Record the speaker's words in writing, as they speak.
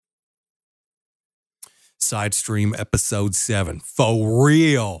SIDESTREAM Episode 7. For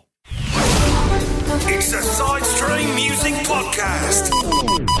real. It's the SIDESTREAM Music Podcast.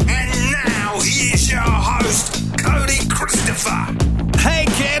 And now, here's your host, Cody Christopher. Hey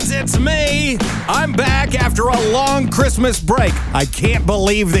kids, it's me. I'm back after a long Christmas break. I can't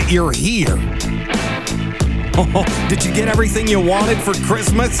believe that you're here. Did you get everything you wanted for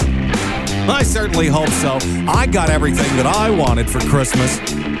Christmas? I certainly hope so. I got everything that I wanted for Christmas.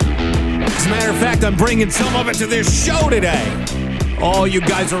 As a matter of fact, I'm bringing some of it to this show today. Oh, you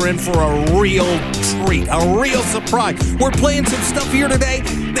guys are in for a real treat, a real surprise. We're playing some stuff here today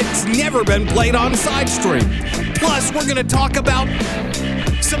that's never been played on SIDESTREAM. Plus, we're going to talk about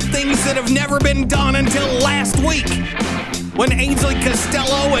some things that have never been done until last week, when Ainsley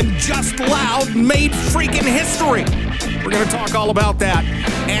Costello and Just Loud made freaking history. We're going to talk all about that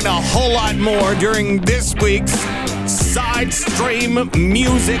and a whole lot more during this week's SIDESTREAM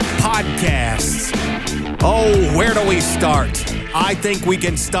Music Podcast. Oh, where do we start? I think we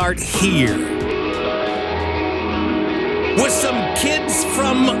can start here with some kids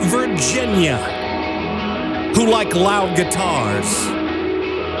from Virginia who like loud guitars,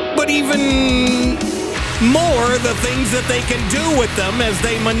 but even more the things that they can do with them as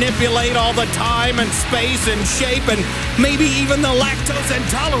they manipulate all the time and space and shape and maybe even the lactose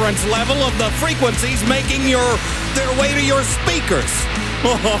intolerance level of the frequencies making their way to your speakers.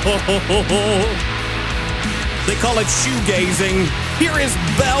 They call it shoegazing. Here is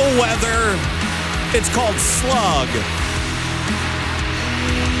Bellwether. It's called Slug.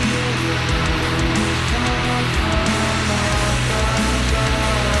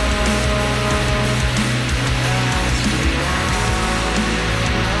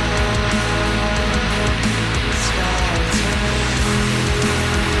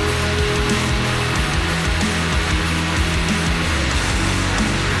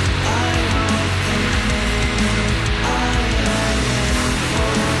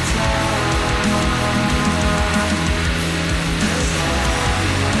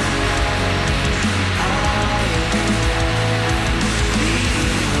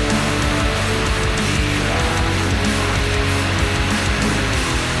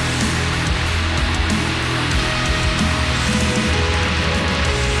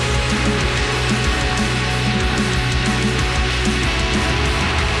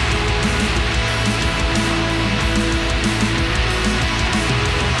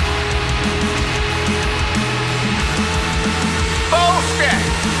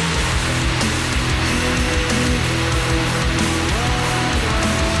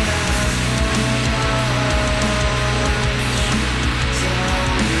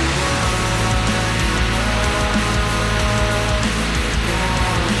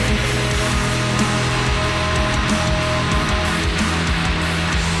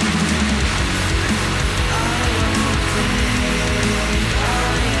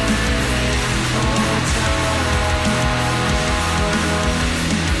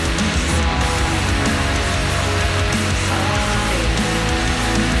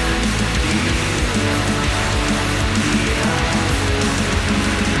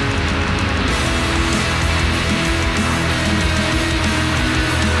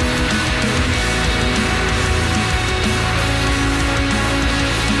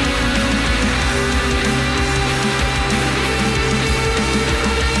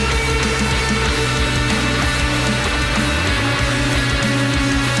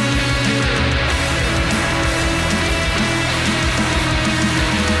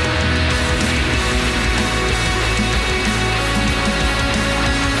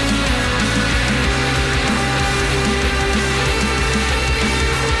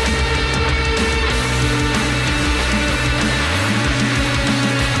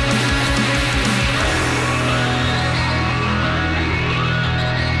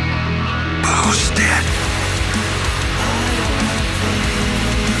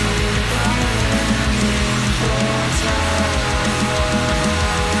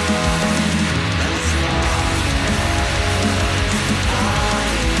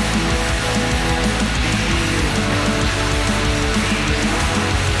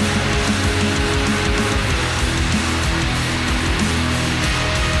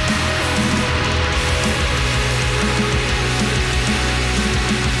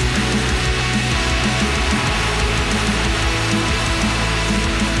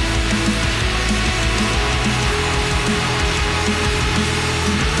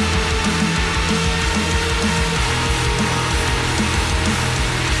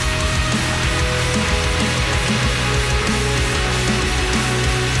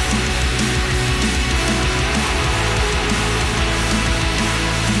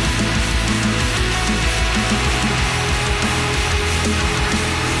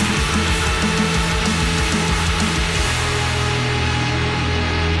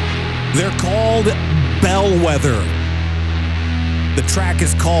 called Bellwether. The track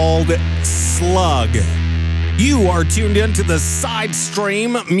is called Slug. You are tuned into the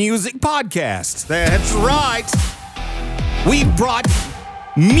SIDESTREAM Music Podcast. That's right. We brought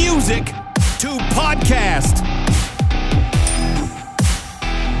music to podcast.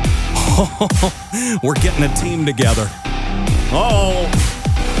 Oh, we're getting a team together. Oh,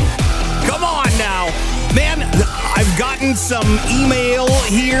 come on now. Man, I've gotten some email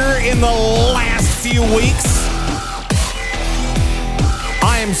here in the last few weeks.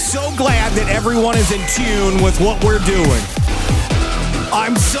 I am so glad that everyone is in tune with what we're doing.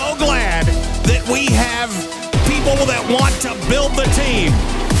 I'm so glad that we have people that want to build the team,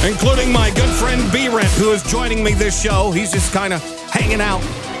 including my good friend B-Rent, who is joining me this show. He's just kind of hanging out.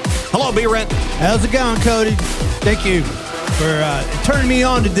 Hello, B-Rent. How's it going, Cody? Thank you for turning me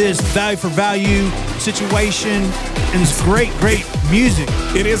on to this value for value situation and this great music.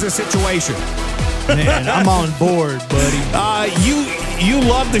 It is a situation. Man, I'm on board, buddy. You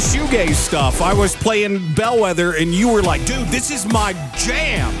love the shoegaze stuff. I was playing Bellwether, and you were like, dude, this is my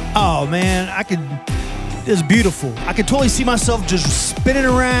jam. Oh, man, it's beautiful. I could totally see myself just spinning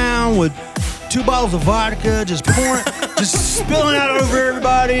around with 2 bottles of vodka, just pouring, just spilling out over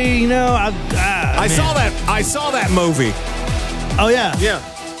everybody, you know. I saw that movie. Oh, yeah. Yeah.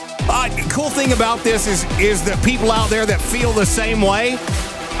 Cool thing about this is that people out there that feel the same way,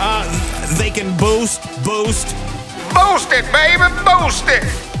 they can boost. Boost it, baby, boost it.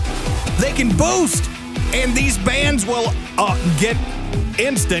 They can boost, and these bands will get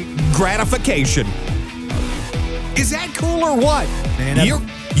instant gratification. Is that cool or what? Man,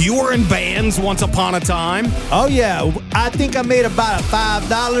 you were in bands once upon a time. Oh, yeah. I think I made about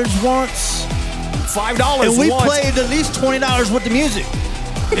 $5 once. $5 and we once. played at least $20 worth of music.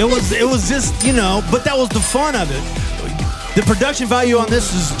 It was just, you know, but that was the fun of it. The production value on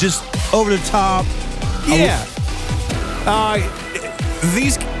this is just over the top. Yeah.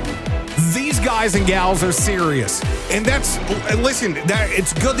 These guys and gals are serious. And it's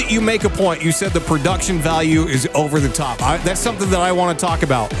good that you make a point. You said the production value is over the top. That's something that I want to talk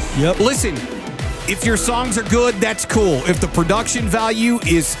about. Yep. Listen, if your songs are good, that's cool. If the production value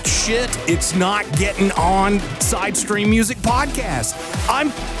is shit, it's not getting on SIDESTREAM Music Podcast.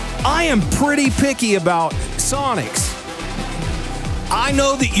 I am pretty picky about Sonics. I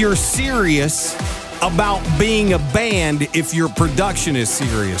know that you're serious about being a band if your production is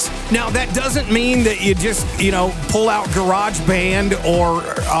serious. Now, that doesn't mean that you just, pull out GarageBand or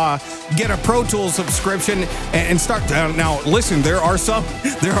get a Pro Tools subscription and start. Now, listen, there are some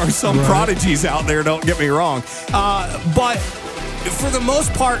right. Prodigies out there, don't get me wrong. But for the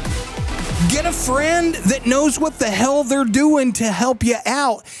most part, get a friend that knows what the hell they're doing to help you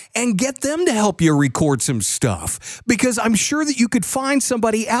out and get them to help you record some stuff. Because I'm sure that you could find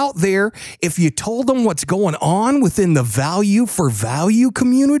somebody out there if you told them what's going on within the value for value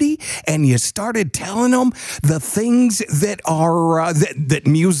community and you started telling them the things that are that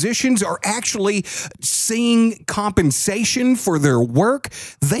musicians are actually seeing compensation for their work.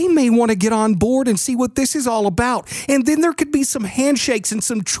 They may want to get on board and see what this is all about. And then there could be some handshakes and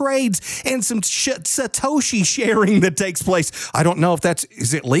some trades and some Satoshi sharing that takes place. I don't know if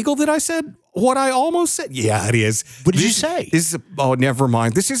is it legal that I said what I almost said? Yeah, it is. What did you say? Never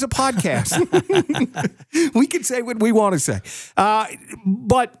mind. This is a podcast. We can say what we want to say.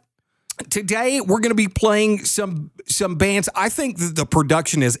 But today we're going to be playing some bands. I think that the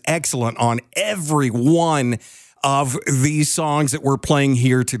production is excellent on every one of these songs that we're playing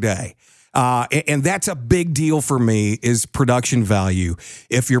here today. And that's a big deal for me is production value.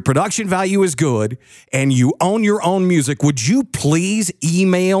 If your production value is good and you own your own music, would you please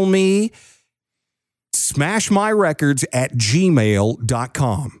email me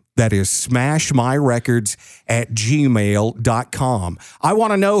smashmyrecords@gmail.com. That is smashmyrecords@gmail.com. I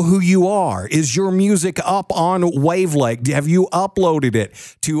want to know who you are. Is your music up on Wavelake? Have you uploaded it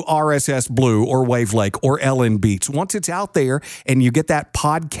to RSS Blue or Wavelake or LN Beats? Once it's out there and you get that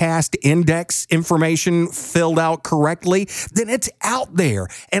podcast index information filled out correctly, then it's out there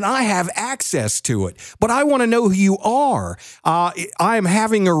and I have access to it. But I want to know who you are. I am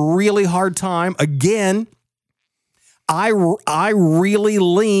having a really hard time. Again, I really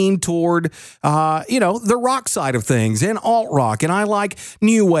lean toward, the rock side of things and alt rock. And I like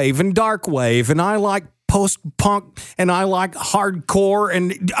new wave and dark wave. And I like post-punk and I like hardcore.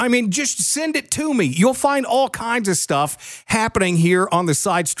 And I mean, just send it to me. You'll find all kinds of stuff happening here on the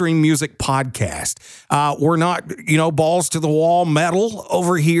SIDESTREAM Music Podcast. We're not, balls to the wall metal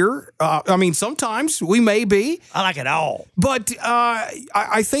over here. I mean, sometimes we may be. I like it all. But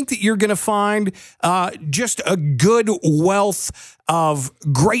I think that you're going to find just a good wealth of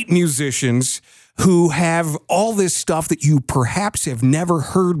great musicians who have all this stuff that you perhaps have never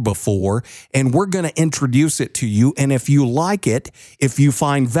heard before, and we're going to introduce it to you. And if you like it, if you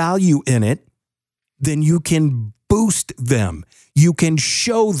find value in it, then you can boost them. You can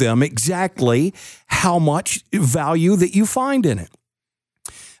show them exactly how much value that you find in it.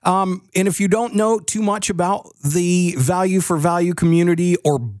 And if you don't know too much about the value for value community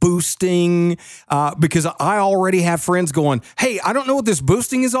or boosting, because I already have friends going, hey, I don't know what this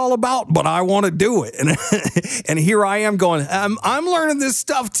boosting is all about, but I want to do it. And here I am going, I'm learning this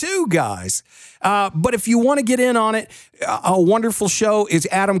stuff too, guys. But if you want to get in on it, a wonderful show is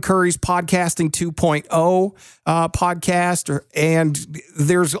Adam Curry's Podcasting 2.0 podcast. And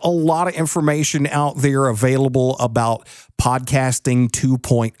there's a lot of information out there available about Podcasting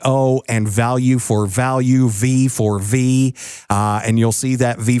 2.0 and value for value, V for V. And you'll see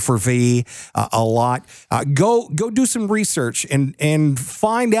that V for V a lot. Go do some research and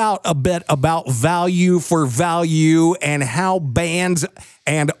find out a bit about value for value and how bands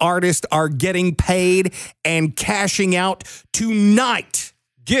and artists are getting paid and cashing out tonight.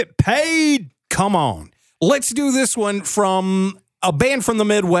 Get paid. Come on. Let's do this one from a band from the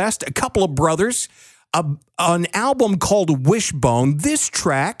Midwest, a couple of brothers, an album called Wishbone. This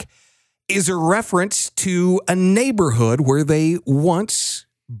track is a reference to a neighborhood where they once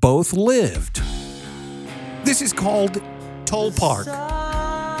both lived. This is called Toll Park.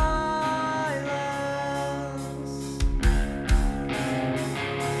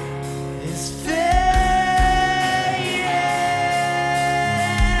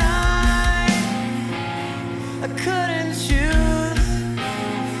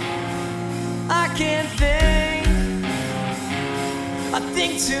 I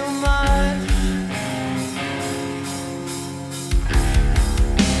think too much.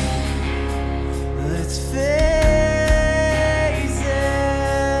 Let's face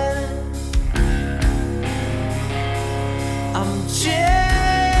it, I'm chasing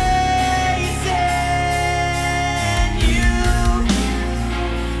you.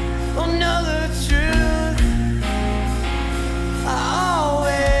 Don't know the truth. I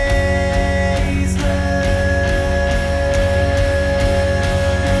always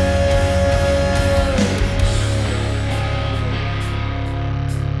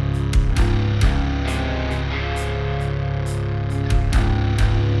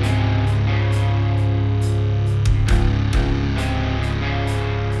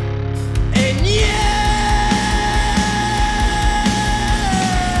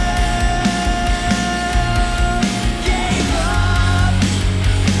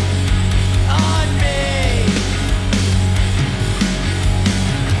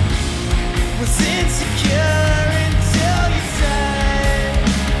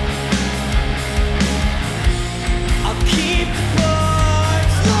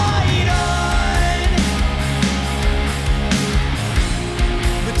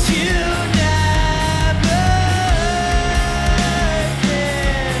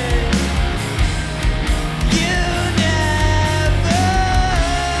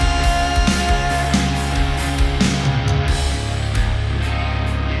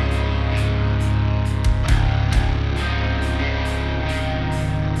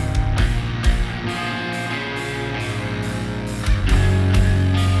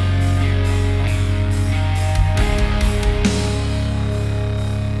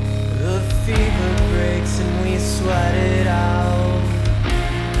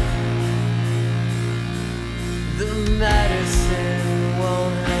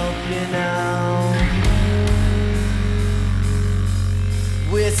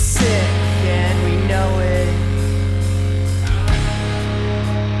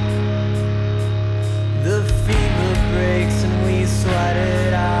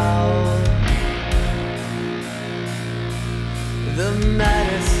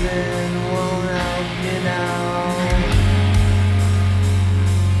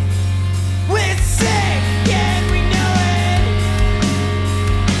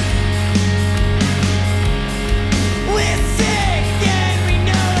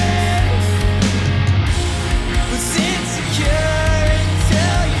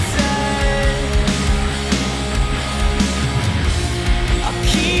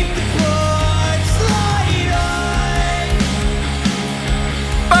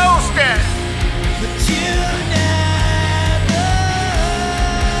Boast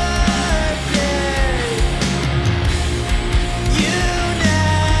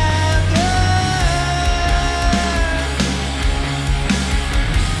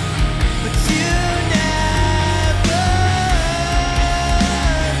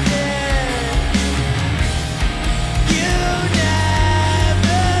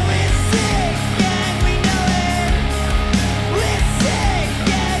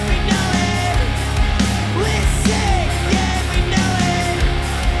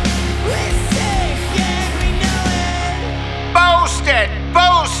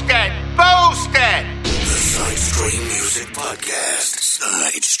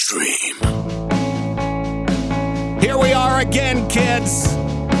SIDESTREAM. Here we are again, kids.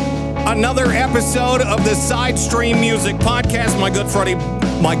 Another episode of the SIDESTREAM Music Podcast. My good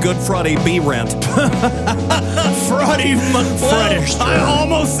Freddie B. Rent. Freddie I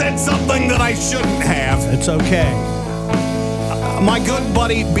almost said something that I shouldn't have. It's okay. My good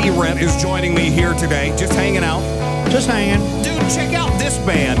buddy B. Rent is joining me here today, just hanging out. Just hanging. Dude, check out this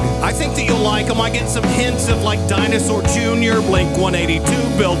band. I think that you'll like them. I get some hints of like Dinosaur Jr.,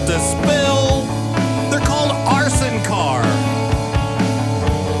 Blink-182, Built to Spill. They're called Arson Car.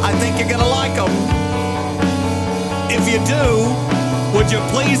 I think you're gonna like them. If you do, would you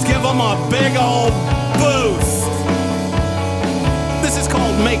please give them a big old boost? This is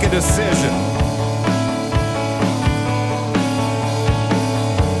called Make a Decision.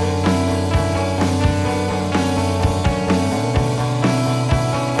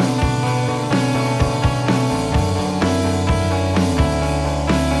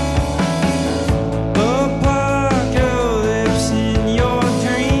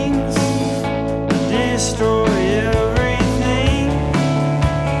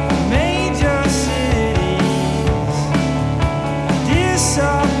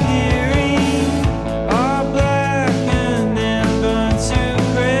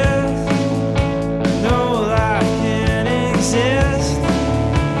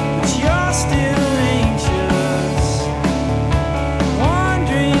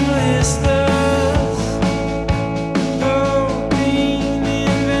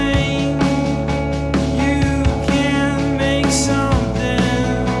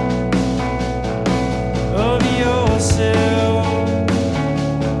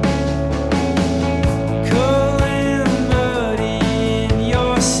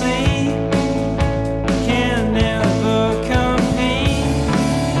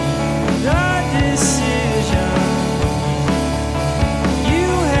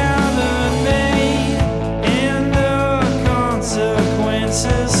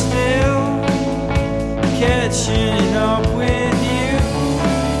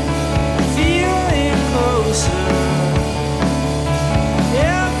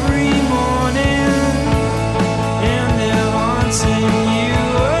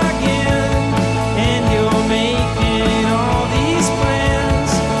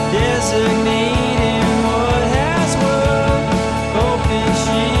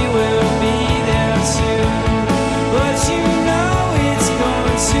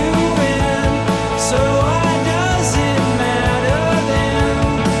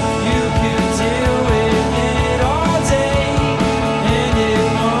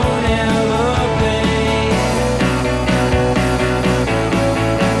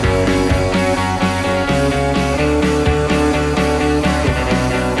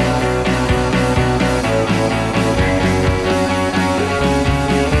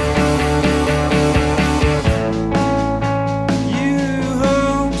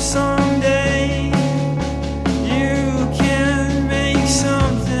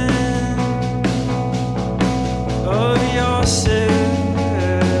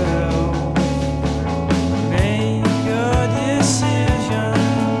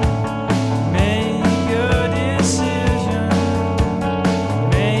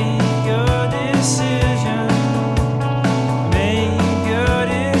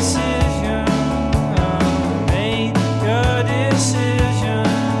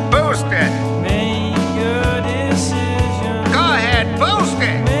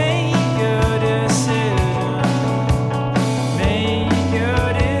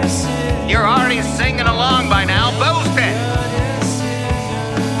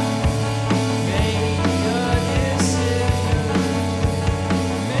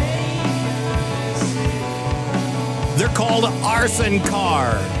 Arson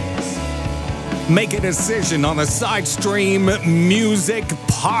Car. Make a decision on the SIDESTREAM Music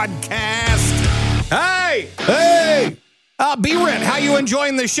Podcast. Hey! B-Rent, how you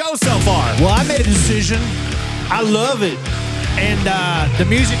enjoying the show so far? Well, I made a decision. I love it. And the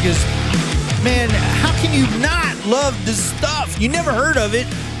music is, man, how can you not love this stuff? You never heard of it.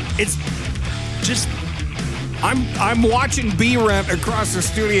 It's just... I'm watching B-Rent across the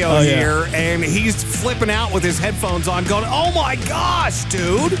studio here, and he's flipping out with his headphones on, going, "Oh my gosh,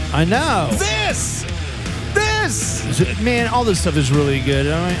 dude! I know this, man. All this stuff is really good.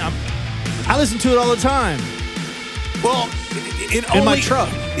 I listen to it all the time. Well, in my truck,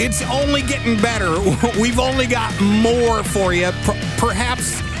 it's only getting better. We've only got more for you.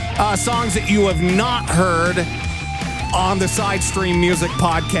 Perhaps songs that you have not heard on the SIDESTREAM Music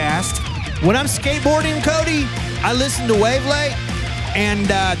Podcast. When I'm skateboarding, Cody, I listen to Wavelength, and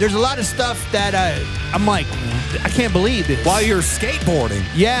there's a lot of stuff that I'm like, I can't believe this. While you're skateboarding.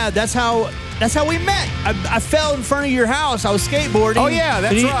 Yeah, that's how we met. I fell in front of your house. I was skateboarding. Oh, yeah,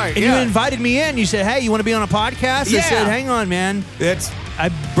 that's and right. And yeah. you invited me in. You said, hey, you want to be on a podcast? Yeah. I said, hang on, man. I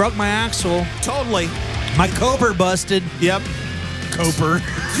broke my axle. Totally. My coper busted. Yep. Coper.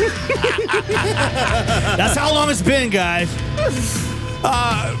 That's how long it's been, guys.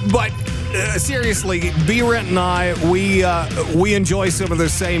 But seriously, B-Rent and I, we enjoy some of the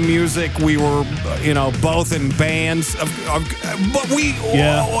same music. We were, both in bands. But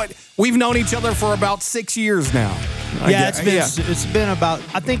we've known each other for about 6 years now. It's been about,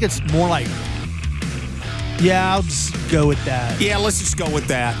 I think it's more like, I'll just go with that. Yeah, let's just go with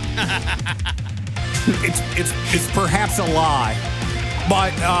that. It's perhaps a lie.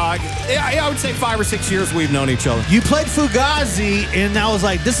 But I would say 5 or 6 years we've known each other. You played Fugazi, and I was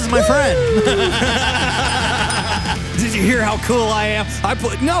like, this is my friend. Did you hear how cool I am? I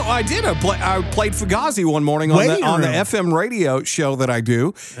played Fugazi one morning on the FM radio show that I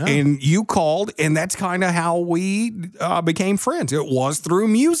do, and you called, and that's kind of how we became friends. It was through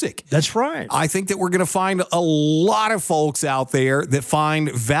music. That's right. I think that we're going to find a lot of folks out there that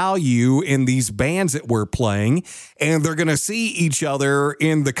find value in these bands that we're playing, and they're going to see each other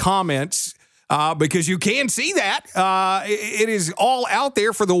in the comments. Because you can see that. It is all out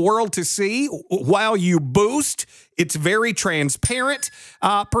there for the world to see while you boost. It's very transparent.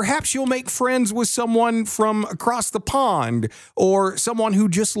 Perhaps you'll make friends with someone from across the pond or someone who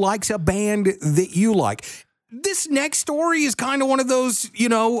just likes a band that you like. This next story is kind of one of those,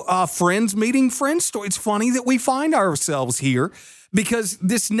 friends meeting friends stories. It's funny that we find ourselves here because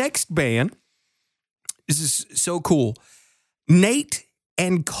this next band, this is so cool. Nate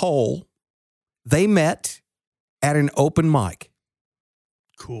and Cole, they met at an open mic.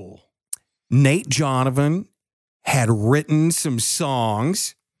 Cool. Nate Jonovan had written some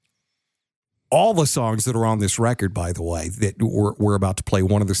songs. All the songs that are on this record, by the way, that we're about to play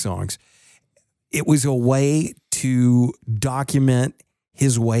one of the songs. It was a way to document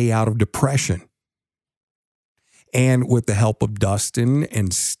his way out of depression. And with the help of Dustin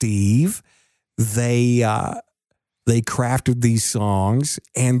and Steve, they crafted these songs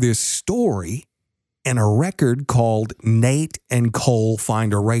and this story and a record called Nate and Cole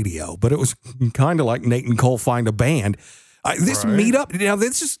Find a Radio. But it was kind of like Nate and Cole Find a Band. This meetup, now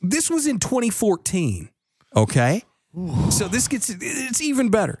this was in 2014, okay? Ooh. So it's even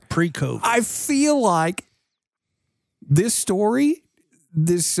better. Pre-COVID. I feel like this story,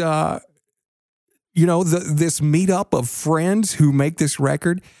 this meetup of friends who make this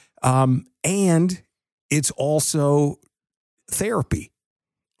record, and it's also therapy.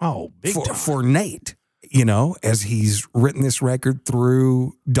 Oh, big time. For Nate, as he's written this record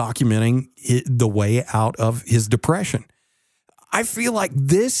through documenting the way out of his depression. I feel like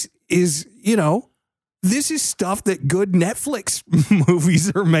this is stuff that good Netflix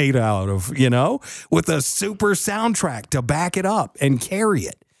movies are made out of, with a super soundtrack to back it up and carry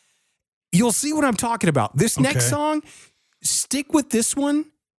it. You'll see what I'm talking about. This next song, stick with this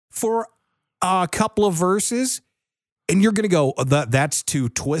one for a couple of verses. And you're going to go, that's too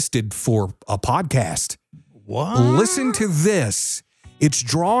twisted for a podcast. What? Listen to this. It's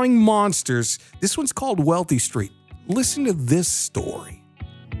Drawing Monsters. This one's called Wealthy Street. Listen to this story.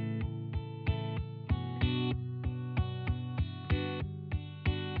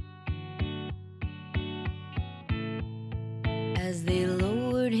 As they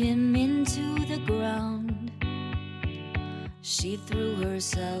lowered him into the ground, she threw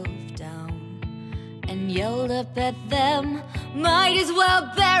herself down and yelled up at them, might as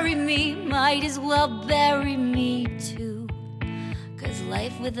well bury me too. 'Cause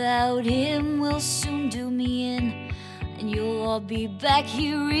life without him will soon do me in, and you'll all be back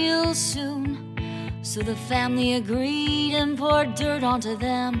here real soon. So the family agreed and poured dirt onto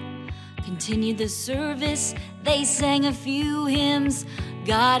them. Continued the service, they sang a few hymns,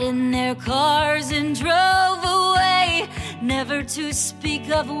 got in their cars and drove away, never to speak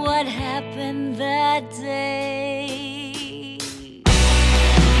of what happened that day.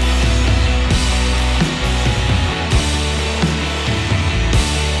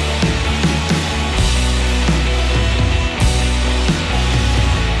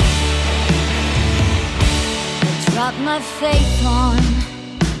 I dropped my faith on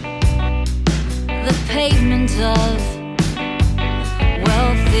the pavement of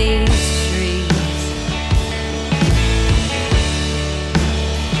wealthy streets.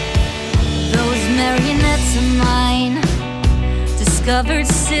 Those marionettes of mine discovered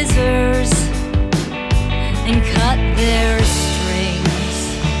scissors and cut their strings.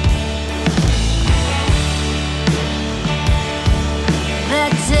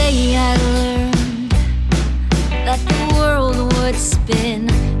 That day I learned it's been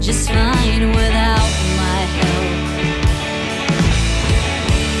just fine without my help.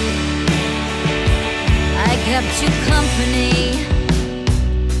 I kept you company,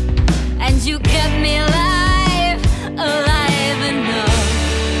 and you kept me alive, alive enough.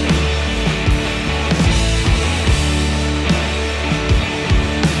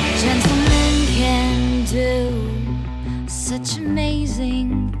 Gentlemen can do such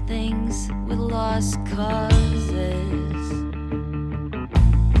amazing things with lost causes.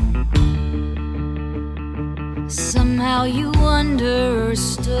 Somehow you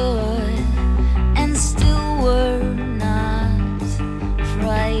understood and still were not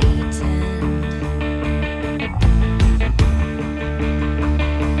frightened.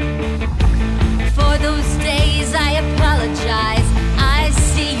 For those days I apologize. I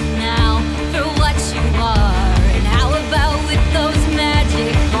see you now for what you are. And how about with those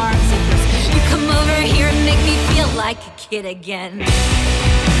magic arms of yours? You come over here and make me feel like a kid again.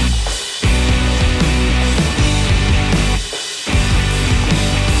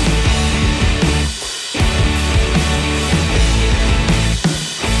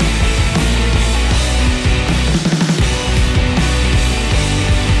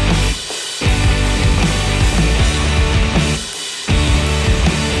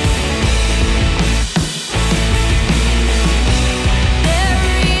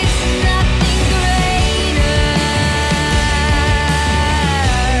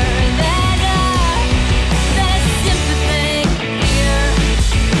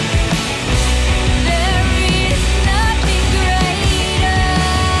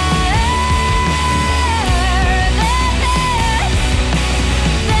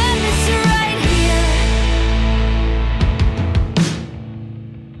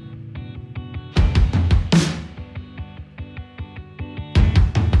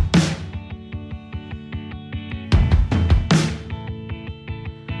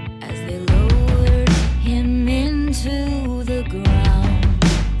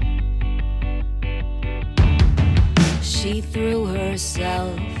 She threw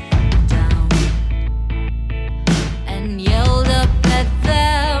herself down and yelled up at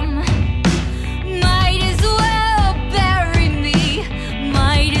them, might as well bury me,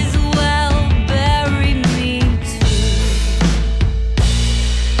 might as well bury me too.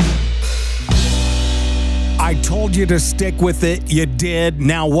 I told you to stick with it. You did.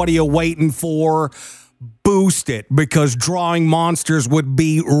 Now what are you waiting for? Boost it, because Drawing Monsters would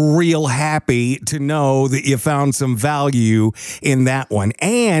be real happy to know that you found some value in that one.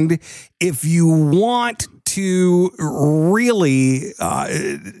 And if you want to really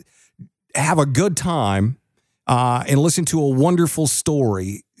have a good time and listen to a wonderful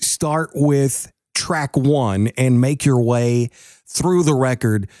story, start with track 1 and make your way through the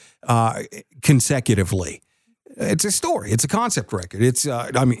record consecutively. It's a story. It's a concept record. It's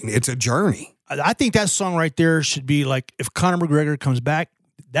a journey. I think that song right there should be like, if Conor McGregor comes back,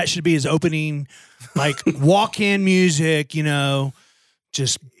 that should be his opening, like walk-in music, you know,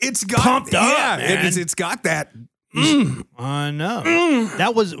 just it's got, pumped up, yeah, man. It's got that. I know.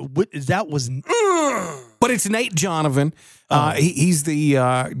 That was. But it's Nate Jonovan.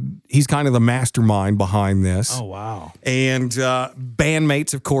 He's kind of the mastermind behind this. Oh, wow. And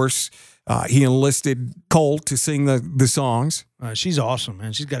bandmates, of course. He enlisted Cole to sing the songs. She's awesome,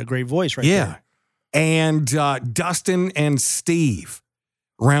 man. She's got a great voice right there. And Dustin and Steve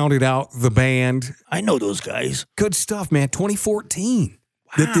rounded out the band. I know those guys. Good stuff, man. 2014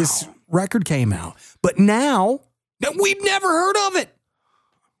 that this record came out. But now, we've never heard of it.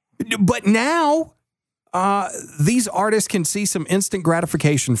 But now, these artists can see some instant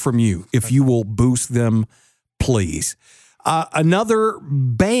gratification from you if you will boost them, please. Another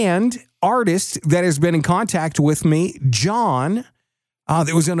band artist that has been in contact with me, John,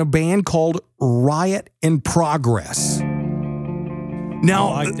 that was in a band called Riot in Progress.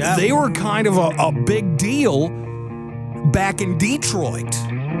 Now, they were kind of a big deal back in Detroit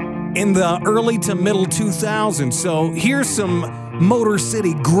in the early to middle 2000s. So here's some Motor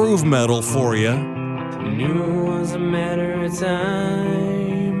City groove metal for you. Knew it was a matter of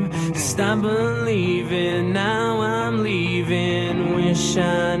time. Stop believing, now I'm leaving. Wish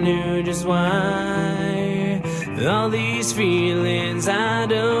I knew just why. All these feelings, I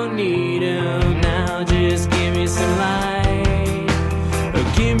don't need them now. Just give me some light, or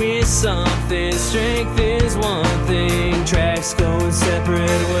give me something. Strength is one thing, tracks going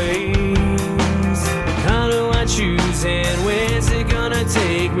separate ways. How do I choose and where's it gonna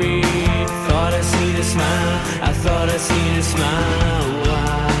take me? Thought I seen a smile, I thought I seen a smile.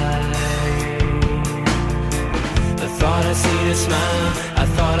 I thought I seen a smile, I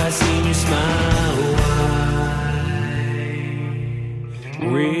thought I seen you smile. Why?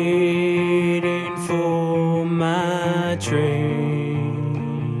 waiting for my train,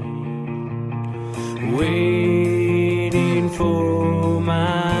 waiting for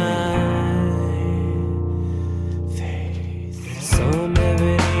my faith. Some have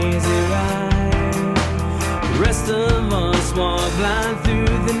an easy ride, the rest of us walk blind through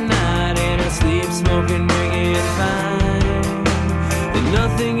the night, and I sleep smoking, drinking fine, and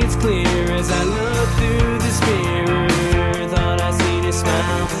nothing is clear as I look through this mirror. Thought I seen a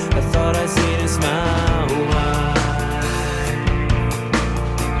smile, I thought I seen a smile. Why?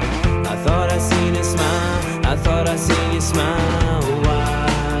 I thought I seen a smile, I thought I seen you smile. Why?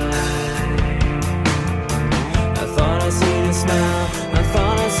 I thought I seen a smile, I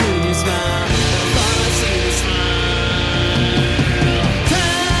thought I seen you smile. I thought I seen a smile.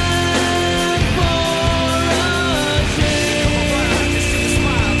 Time for a change.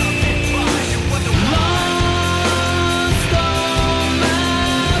 Lost all my faith. Time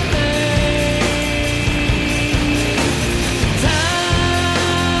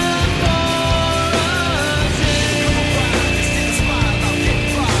for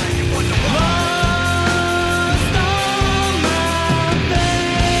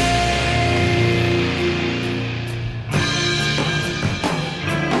a change. Lost all my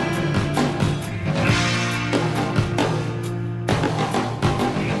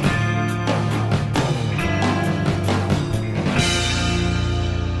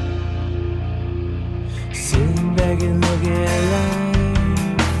Sitting back and looking at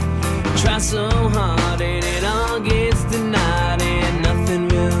life. Try so hard and it all gets denied, and nothing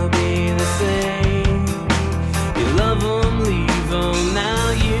will be the same. You love them, leave them,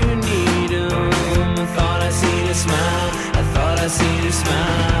 now you need them. I thought I seen a smile, I thought I seen a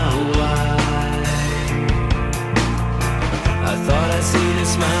smile. Why? I thought I seen a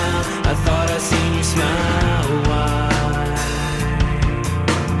smile, I thought I seen you smile. Why?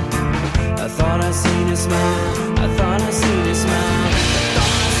 I thought I seen a smile, I thought I seen a smile, I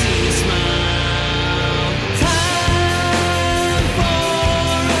thought I seen a smile. Time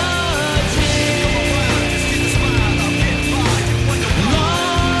for a change. Lost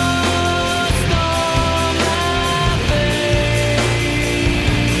all my faith. Time for a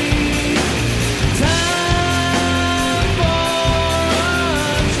change.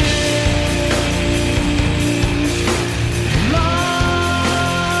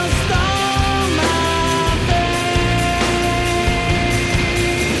 Lost all my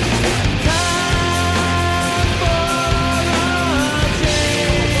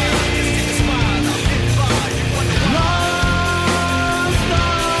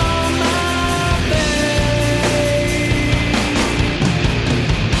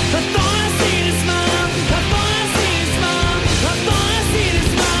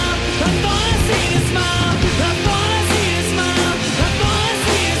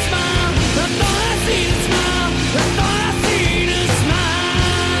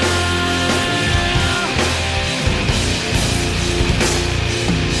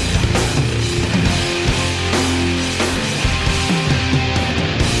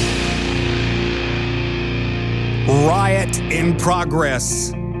Riot in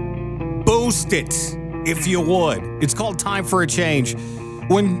progress. Boost it, if you would. It's called Time for a Change.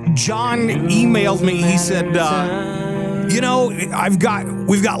 When John emailed me, he said,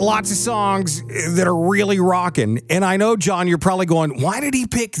 we've got lots of songs that are really rocking. And I know, John, you're probably going, why did he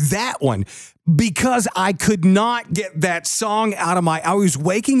pick that one? Because I could not get that song out of I was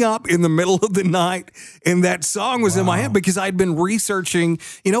waking up in the middle of the night and that song was in my head because I'd been researching,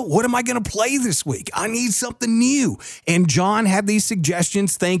 what am I going to play this week? I need something new. And John had these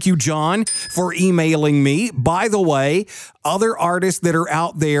suggestions. Thank you, John, for emailing me. By the way, other artists that are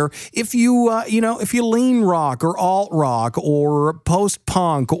out there, if you lean rock or alt rock or post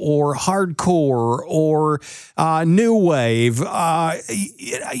punk or hardcore or new wave,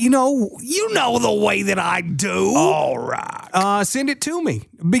 you know the way that I do. All right. Send it to me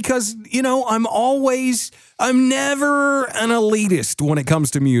because, I'm never an elitist when it comes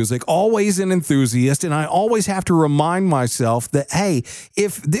to music, always an enthusiast. And I always have to remind myself that, hey,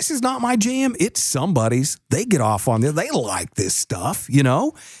 if this is not my jam, it's somebody's. They get off on it. They like this stuff,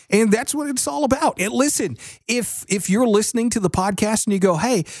 and that's what it's all about. And listen, if you're listening to the podcast and you go,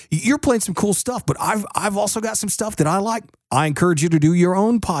 hey, you're playing some cool stuff, but I've also got some stuff that I like, I encourage you to do your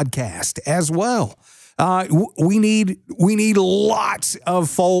own podcast as well. We need lots of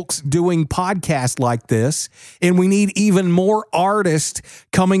folks doing podcasts like this, and we need even more artists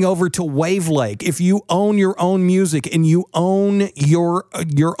coming over to Wavelake. If you own your own music and you own your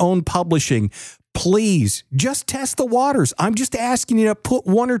own publishing, please just test the waters. I'm just asking you to put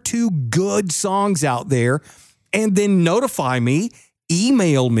one or two good songs out there and then notify me.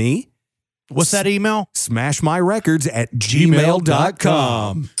 email me. What's that email?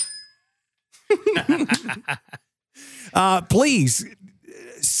 smashmyrecords@gmail.com. Please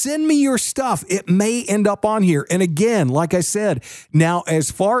send me your stuff. It may end up on here. And again, like I said, now as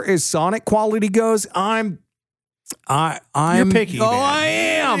far as sonic quality goes, I'm You're picky. Oh, man. I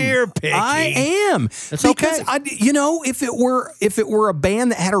am. You're picky. I am. That's because okay. If it were a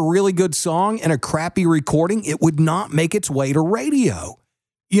band that had a really good song and a crappy recording, it would not make its way to radio.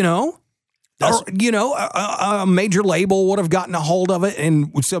 Or, a major label would have gotten a hold of it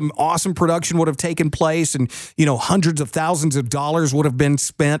and some awesome production would have taken place and, hundreds of thousands of dollars would have been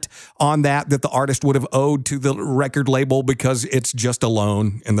spent on that the artist would have owed to the record label because it's just a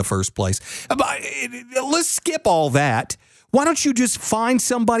loan in the first place. Let's skip all that. Why don't you just find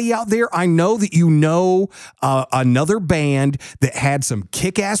somebody out there? I know that another band that had some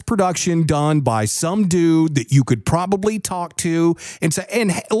kick-ass production done by some dude that you could probably talk to and say,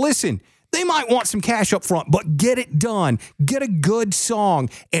 and listen, they might want some cash up front, but get it done. Get a good song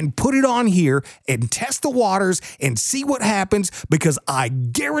and put it on here and test the waters and see what happens because I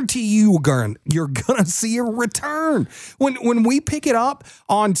guarantee you're going to see a return. When we pick it up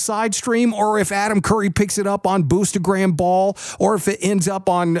on SIDESTREAM or if Adam Curry picks it up on Boostagram Ball or if it ends up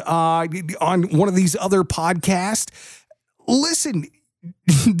on one of these other podcasts, listen,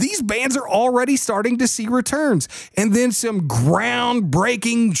 these bands are already starting to see returns. And then some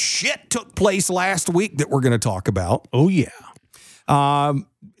groundbreaking shit took place last week that we're going to talk about. Oh, yeah.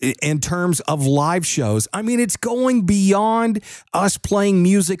 In terms of live shows, I mean, it's going beyond us playing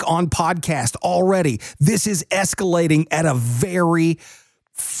music on podcast already. This is escalating at a very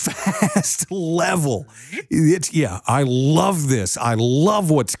fast level. I love this. I love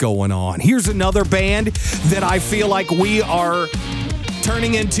what's going on. Here's another band that I feel like we are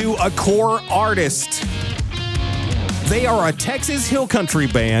turning into a core artist. They are a Texas hill country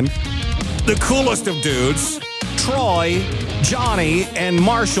band, the coolest of dudes. Troy, Johnny, and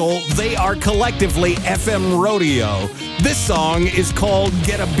Marshall, they are collectively FM Rodeo. This song is called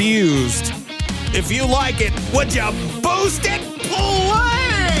Get Abused. If you like it, would you boost it, please?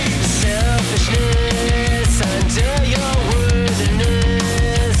 Selfishness under your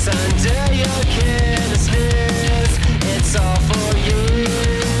worthiness, under your carelessness, it's all for you.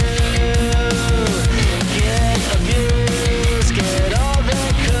 Get abused, get all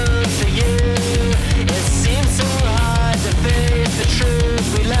that comes to you. It seems so hard to face the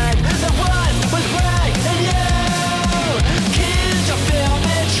truth. We like the one was right and you. Kids are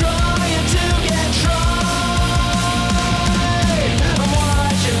filming, trying to get tried. I'm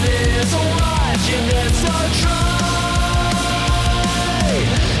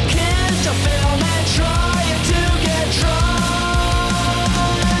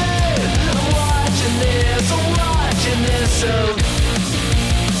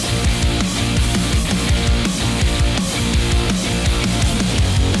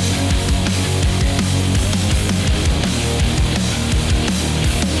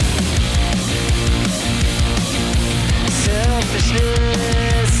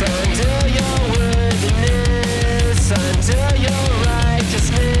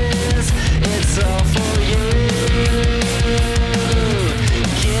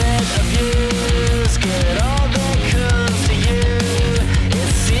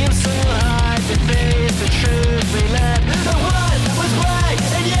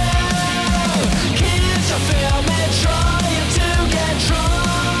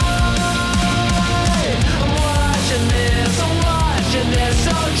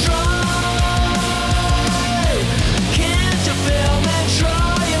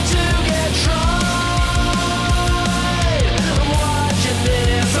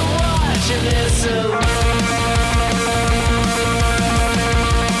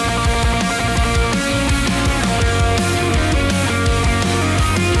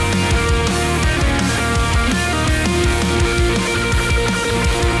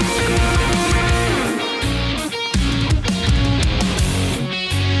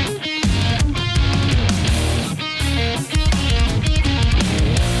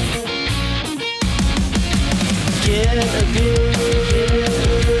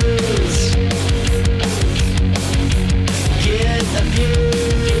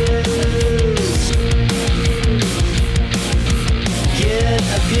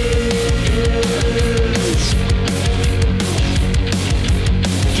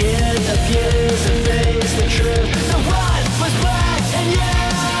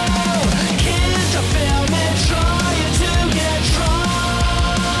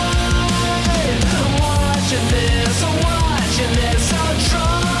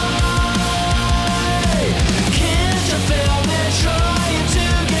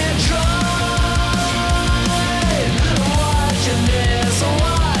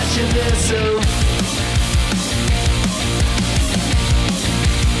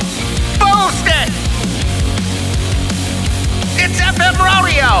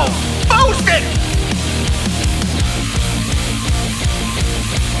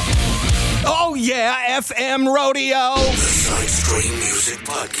FM Rodeo. The SIDESTREAM Music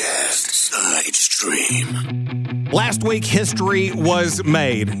Podcast. SIDESTREAM. Last week, history was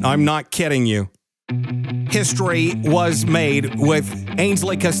made. I'm not kidding you. History was made with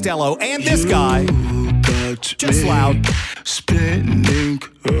Ainsley Costello and this guy. Just loud. Spinning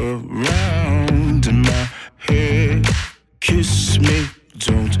around in my head. Kiss me,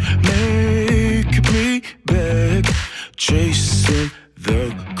 don't make me beg. Chasing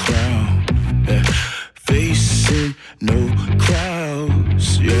the crown, facing no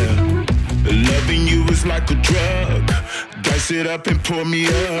crowds, yeah. Loving you is like a drug. Dice it up and pour me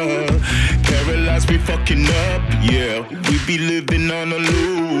up. Paralyzed me fucking up, yeah. We be living on a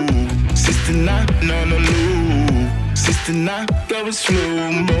loop. Sister not on a loop. Sister not going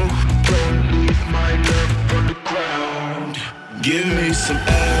slow-mo. Don't leave my love on the ground. Give me some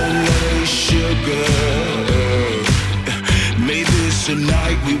LA sugar. Maybe it's a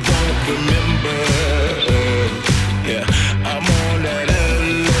night we won't remember. Yeah, I'm on that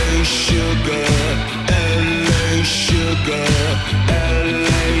LA sugar. LA sugar.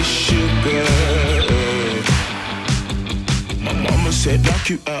 LA sugar. My mama said knock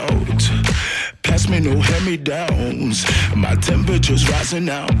you out. Pass me no hand-me-downs. My temperature's rising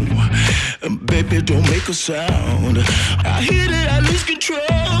now. Baby, don't make a sound. I hear that I lose control.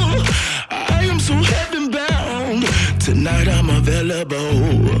 I am so heaven-bound. Tonight I'm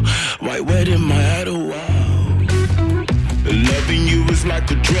available. White wedding, my idol, wow. Loving you is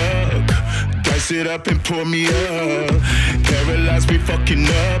like a drug. Dice it up and pour me up. Paralyzed me fucking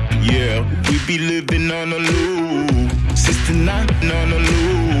up, yeah. We be living on a loop. Sister not on a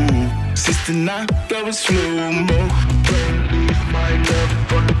loop. Sister not going slow-mo. Don't leave my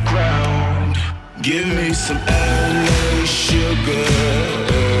love on the ground. Give me some LA sugar.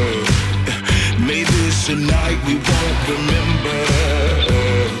 Maybe it's a night we won't remember.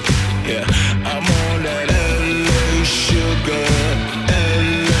 Yeah, I'm on that LA sugar.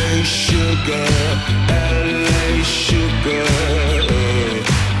 LA sugar. LA sugar.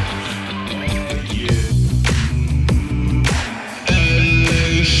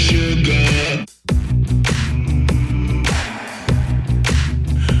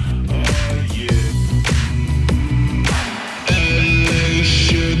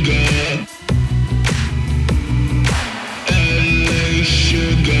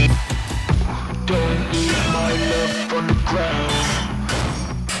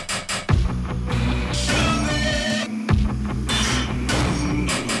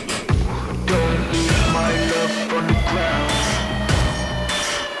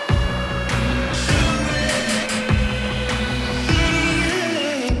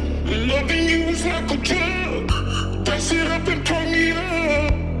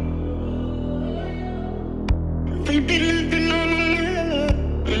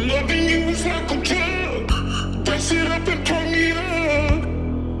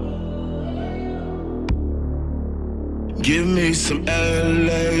 Give me some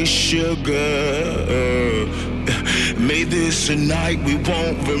LA sugar. May this a night we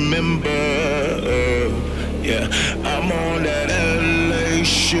won't remember. Yeah, I'm on that LA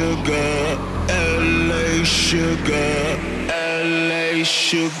sugar. LA sugar. LA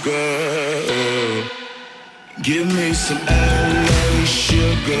sugar. Give me some LA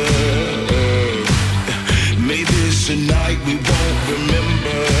sugar. May this a night we won't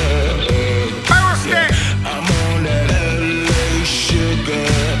remember. Thursday. I'm on that LA sugar,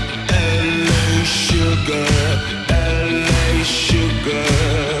 LA sugar, LA sugar.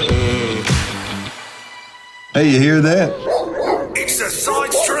 Hey, you hear that? It's the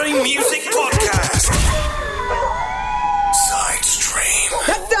SIDESTREAM Music Podcast. SIDESTREAM.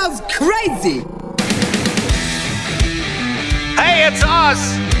 That sounds crazy. Hey, it's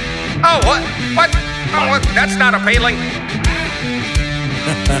us. Oh, what? What? Oh, what? That's not appealing.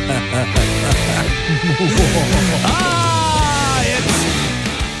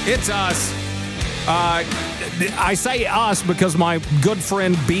 It's us. I say us because my good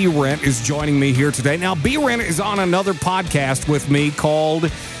friend B Rent is joining me here today. Now, B Rent is on another podcast with me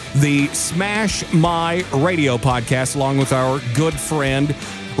called the Smash My Radio podcast, along with our good friend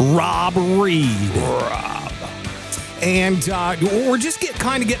Rob Reed. And we're just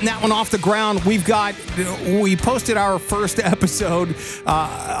getting that one off the ground. We posted our first episode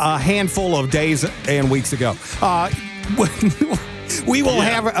a handful of days and weeks ago. We will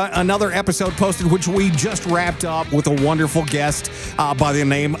have another episode posted, which we just wrapped up with a wonderful guest by the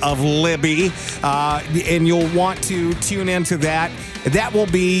name of Libby. And you'll want to tune into that. That will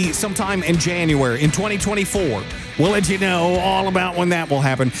be sometime in January, in 2024. We'll let you know all about when that will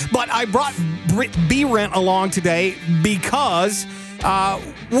happen. But I brought B-Rent along today because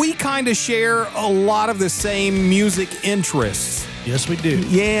we kind of share a lot of the same music interests. Yes, we do.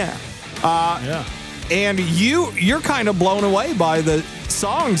 Yeah. Yeah. And you're kind of blown away by the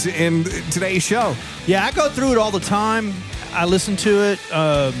songs in today's show. Yeah, I go through it all the time. I listen to it,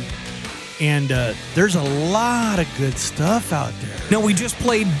 and there's a lot of good stuff out there. Now, we just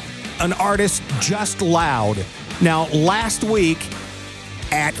played an artist, Just Loud. Now, last week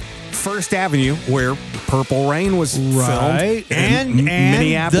at First Avenue, where Purple Rain was filmed, and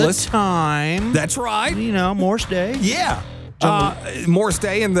Minneapolis. The time. That's right. You know, Morse Day. Yeah. Morse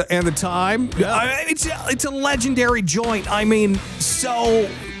Day and the time. It's a legendary joint. I mean, so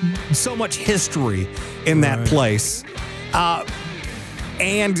much history in that place.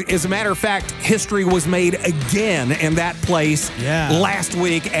 And as a matter of fact, history was made again in that place last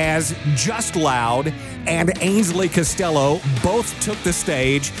week as Just Loud and Ainsley Costello both took the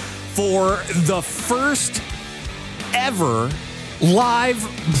stage for the first ever live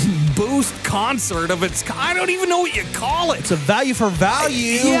Boost concert of its kind. I don't even know what you call it. It's a value for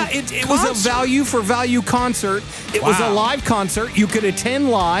value. Yeah, it was a value for value concert. It was a live concert. You could attend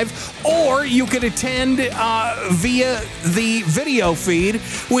live, or you could attend via the video feed,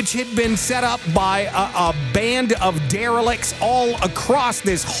 which had been set up by a band of derelicts all across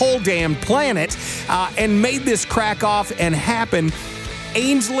this whole damn planet, and made this crack off and happen.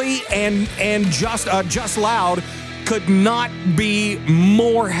 Ainsley and Just Loud could not be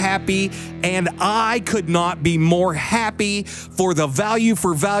more happy, and I could not be more happy for the value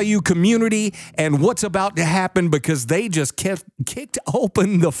for value community and what's about to happen, because they just kicked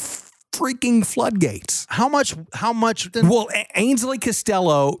open the freaking floodgates. How much? Well, Ainsley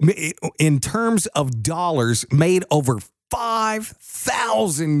Costello, in terms of dollars, made over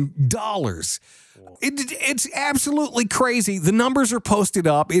 $5,000. It's absolutely crazy. The numbers are posted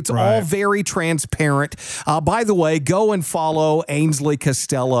up. It's all very transparent. By the way, go and follow Ainsley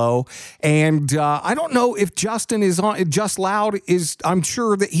Costello. And I don't know if Justin is on. Just Loud is. I'm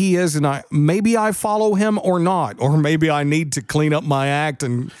sure that he is, and maybe I follow him or not, or maybe I need to clean up my act.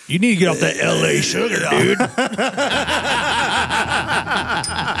 And you need to get off that LA sugar, dude.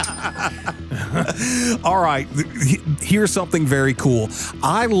 All right, here's something very cool.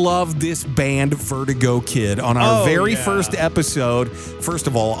 I love this band, Vertigo Kid. On our very first episode, first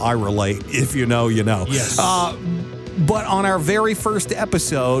of all, I relate. If you know, you know. Yes. But on our very first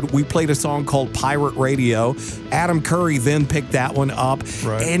episode, we played a song called Pirate Radio. Adam Curry then picked that one up.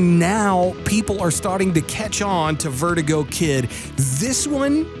 Right. And now people are starting to catch on to Vertigo Kid. This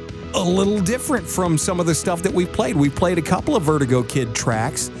one, a little different from some of the stuff that we've played. We've played a couple of Vertigo Kid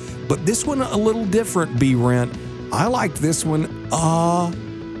tracks, but this one a little different, B-Rent. I liked this one a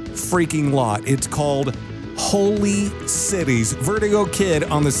freaking lot. It's called Holy Cities. Vertigo Kid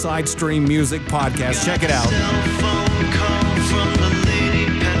on the SIDESTREAM Music Podcast. Check it out.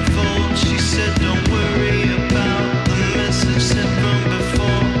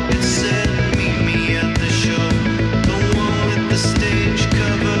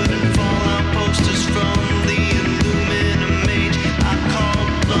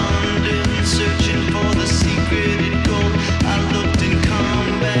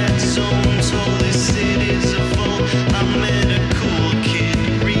 I met a cool kid,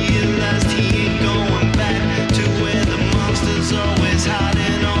 realized he ain't going back to where the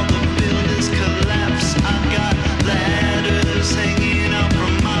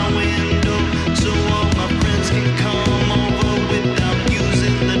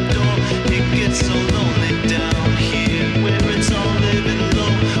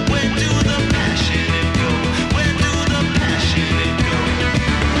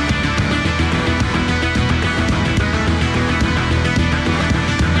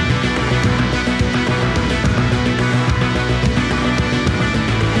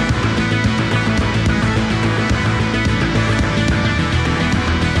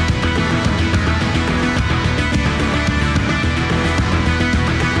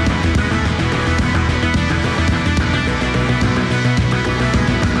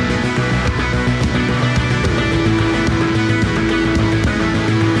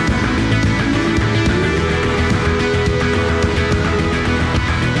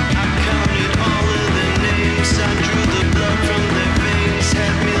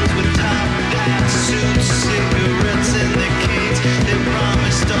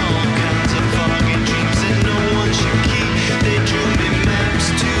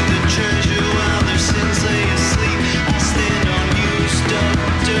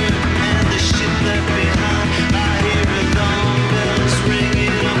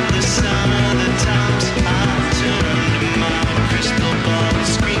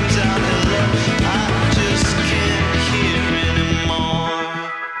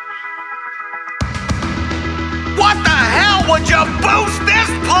to boost this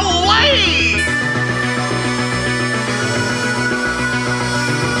police!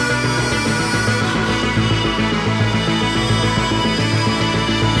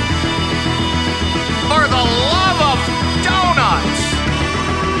 For the love of donuts!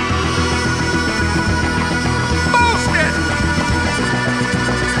 Boost it!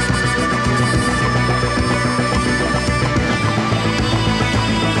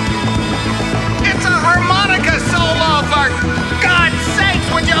 It's a harmonica solo, for God's sakes,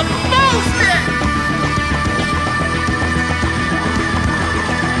 would you boost it?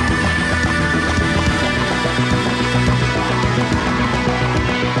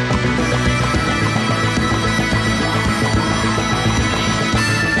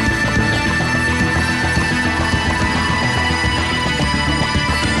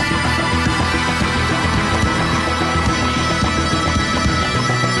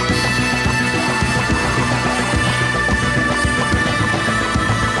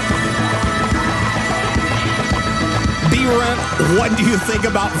 B-Rent, what do you think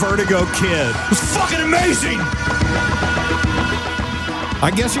about Vertigo Kid? It's fucking amazing. I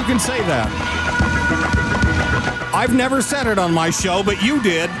guess you can say that. I've never said it on my show, but you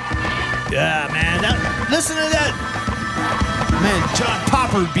did. Yeah, man. Listen to that. Man, John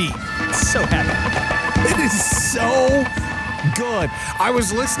Popper beat. So happy. It is so good. I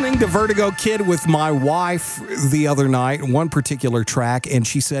was listening to Vertigo Kid with my wife the other night, one particular track, and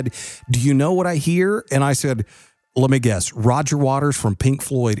she said, "Do you know what I hear?" And I said, "Let me guess, Roger Waters from Pink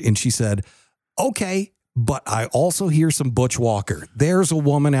Floyd." And she said, "Okay, but I also hear some Butch Walker. There's a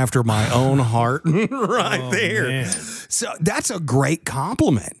woman after my own heart." Right there. Man. So that's a great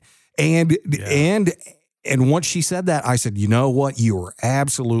compliment. And once she said that, I said, "You know what? You are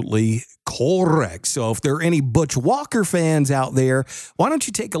absolutely correct." So if there are any Butch Walker fans out there, why don't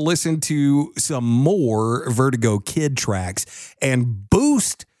you take a listen to some more Vertigo Kid tracks and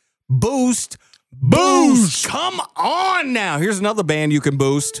boost. Come on now. Here's another band you can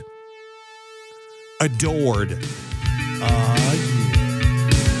boost. Adored.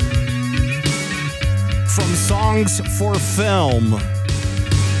 From Songs for Film.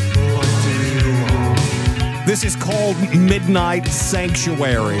 This is called Midnight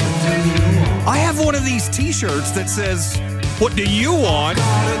Sanctuary. I have one of these t-shirts that says, "What do you want?"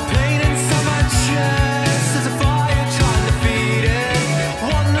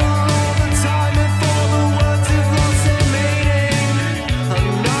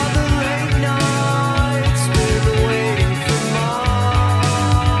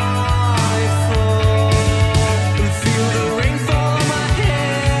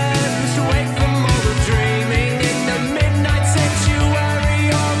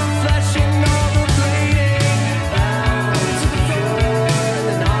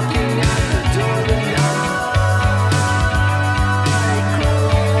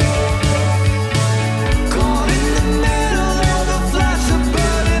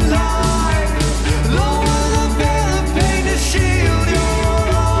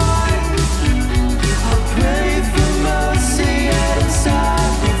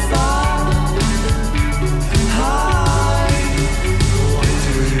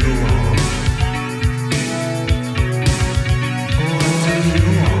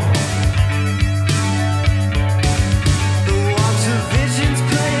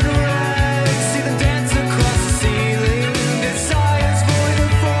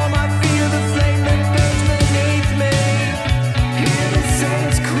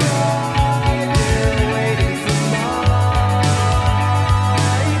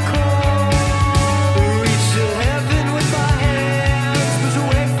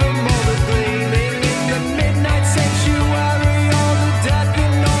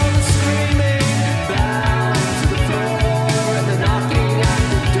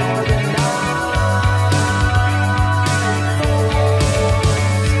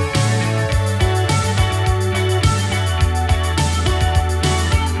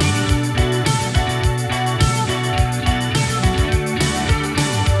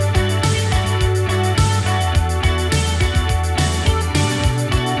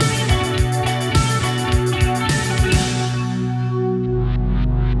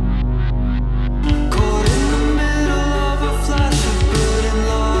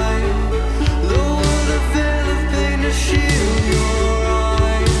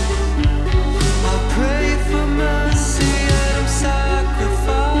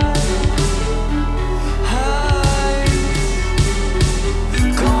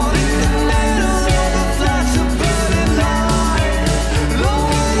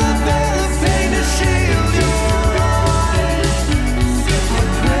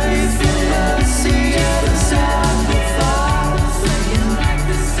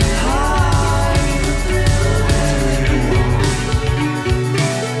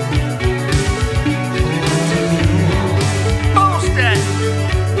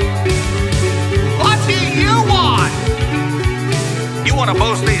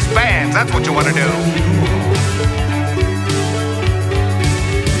 That's what you want to do.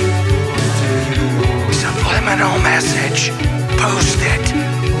 Subliminal message. Post it.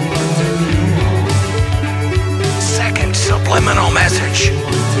 Second subliminal message.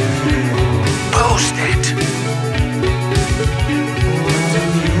 Post it.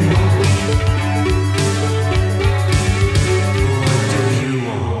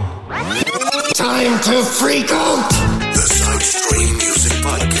 Time to freak out! The SIDESTREAM Music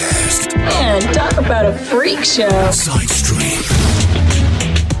Podcast. Man, talk about a freak show. SIDESTREAM.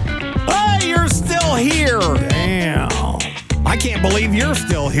 Hey, you're still here. Damn. I can't believe you're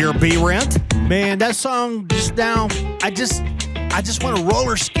still here, B-Rent. Man, that song just now, I just want to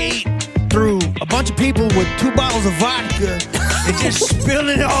roller skate through a bunch of people with 2 bottles of vodka and just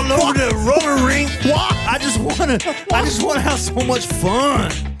spilling it all over the roller rink. What? I just want to have so much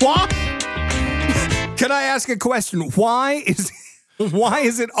fun. What? Can I ask a question? Why is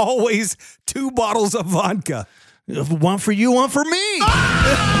it always 2 bottles of vodka? One for you, one for me.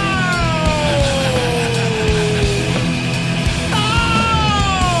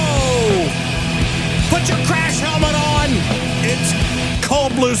 Put your crash helmet on. It's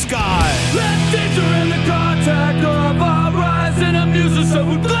Cold Blue Sky. Let's enter in the contact of our rising amusement. So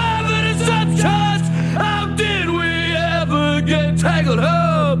we're glad that it's such us. How did we ever get tangled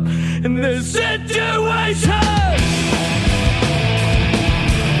up in this situation?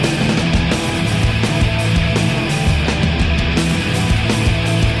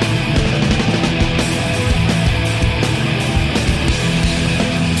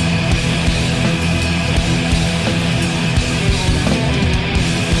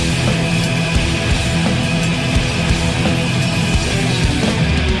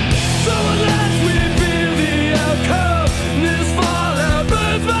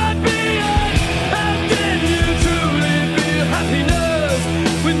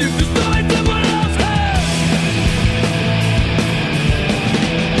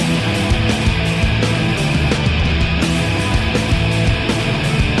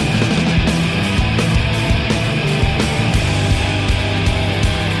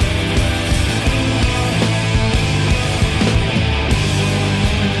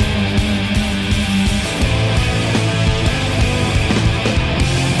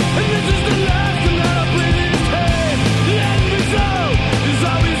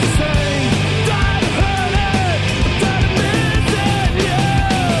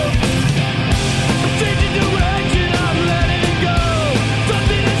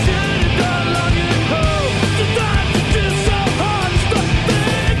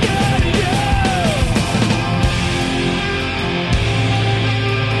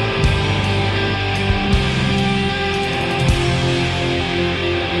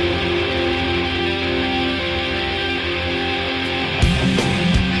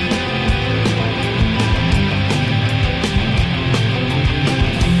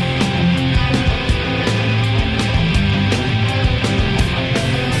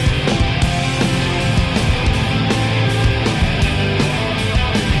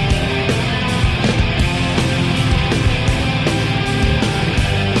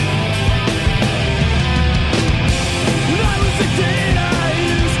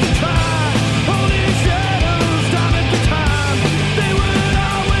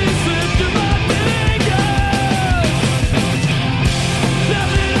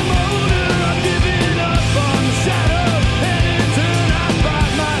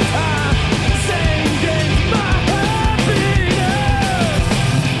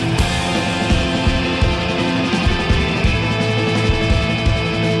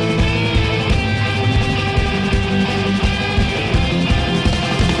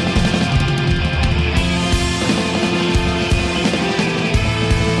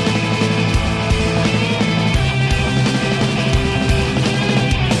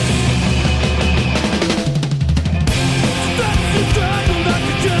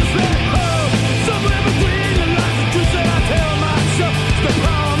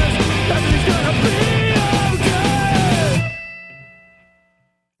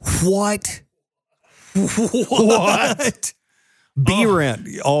 What? What? B-Rent.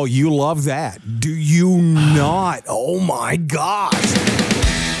 Oh, you love that. Do you not? Oh, my gosh.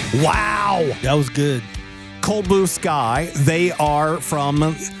 Wow. That was good. Cold Blue Sky. They are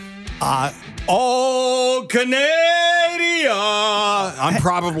from Canada. I'm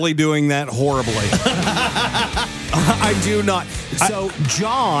probably doing that horribly. I do not. So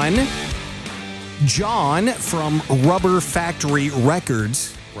John from Rubber Factory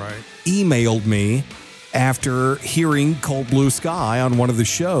Records emailed me after hearing Cold Blue Sky on one of the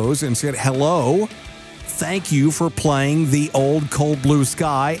shows and said, hello, thank you for playing the old Cold Blue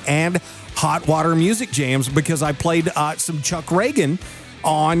Sky and Hot Water Music Jams, because I played some Chuck Reagan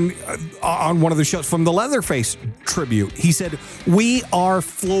on one of the shows from the Leatherface tribute. He said, "We are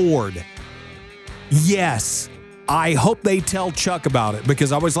floored." Yes. I hope they tell Chuck about it,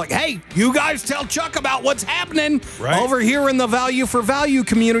 because I was like, hey, you guys tell Chuck about what's happening over here in the Value for Value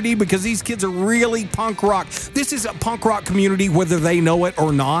community, because these kids are really punk rock. This is a punk rock community, whether they know it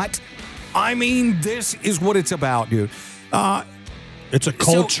or not. I mean, this is what it's about, dude. It's a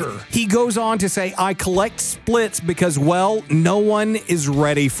culture. So he goes on to say, I collect splits because, well, no one is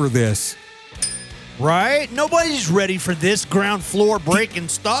ready for this. Right? Nobody's ready for this ground floor breaking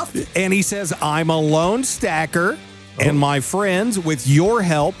stuff. And he says, I'm a lone stacker, and my friends, with your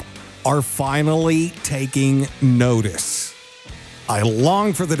help, are finally taking notice. I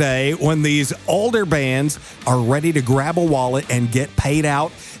long for the day when these older bands are ready to grab a wallet and get paid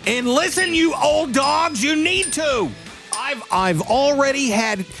out. And listen, you old dogs, you need to. I've already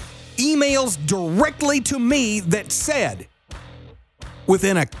had emails directly to me that said,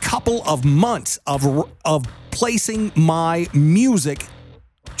 within a couple of months of placing my music,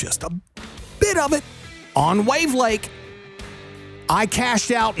 just a bit of it, on Wave Lake, I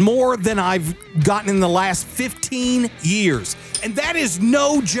cashed out more than I've gotten in the last 15 years. And that is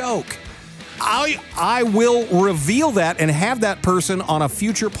no joke. I will reveal that and have that person on a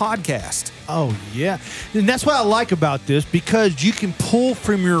future podcast. Oh, yeah. And that's what I like about this, because you can pull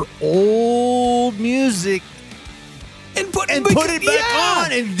from your old music and put it back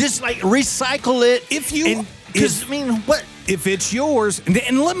on and just like recycle it. If it's yours,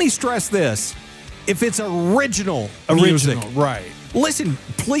 and let me stress this, if it's original music, right? Listen,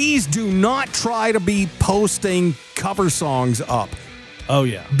 please do not try to be posting cover songs up. Oh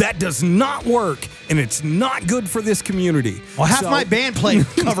yeah, that does not work, and it's not good for this community. Well, half my band played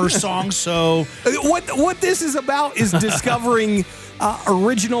cover songs, so what this is about is discovering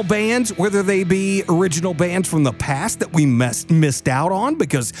original bands, whether they be original bands from the past that we missed out on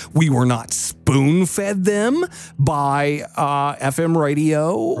because we were not spoon-fed them by FM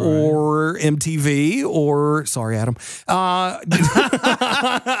radio or MTV or, sorry, Adam. But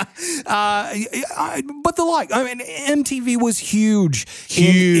the like. I mean, MTV was huge.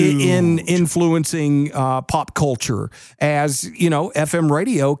 In influencing pop culture, as, you know, FM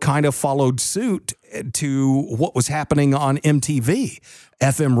radio kind of followed suit to what was happening on MTV.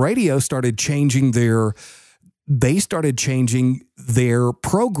 FM radio started changing their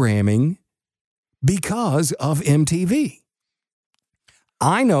programming because of MTV.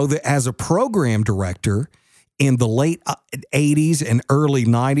 I know that as a program director in the late 80s and early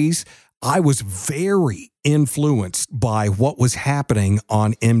 90s, I was very influenced by what was happening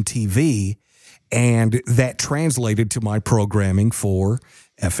on MTV, and that translated to my programming for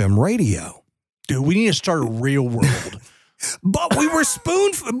FM radio. Dude, we need to start a Real World. But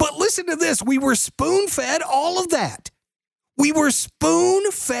but listen to this. We were spoon-fed all of that. We were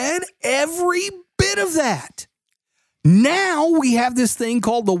spoon-fed every bit of that. Now we have this thing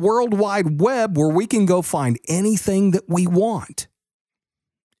called the World Wide Web, where we can go find anything that we want.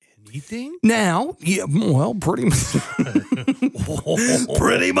 Anything? Now, yeah, well, pretty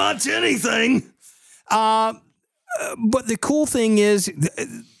much anything. But the cool thing is,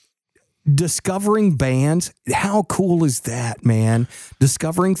 discovering bands, how cool is that, man?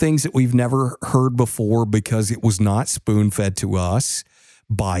 Discovering things that we've never heard before because it was not spoon-fed to us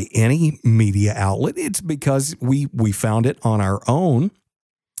by any media outlet. It's because we found it on our own.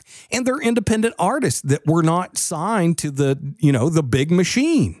 And they're independent artists that were not signed to the big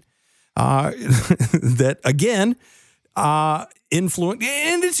machine. That, again, influence,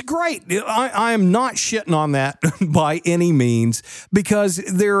 and it's great. I am not shitting on that by any means, because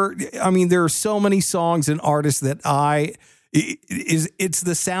there are so many songs and artists that it's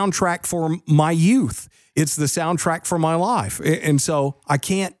the soundtrack for my youth. It's the soundtrack for my life. And so I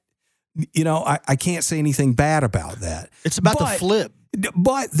can't say anything bad about that. It's about the flip.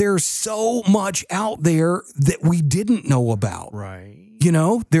 But there's so much out there that we didn't know about. Right. You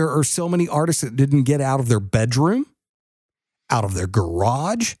know, there are so many artists that didn't get out of their bedroom, out of their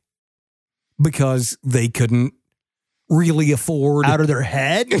garage, because they couldn't really afford. Out of their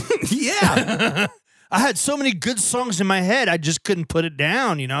head? Yeah. I had so many good songs in my head, I just couldn't put it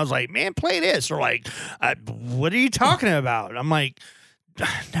down. You know, I was like, man, play this. Or like, what are you talking about? I'm like,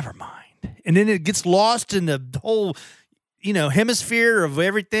 never mind. And then it gets lost in the whole, hemisphere of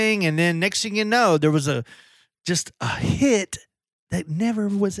everything. And then next thing you know, there was just a hit that never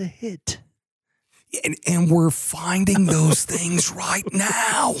was a hit. And we're finding those things right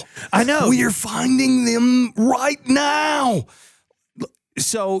now. I know. We are finding them right now.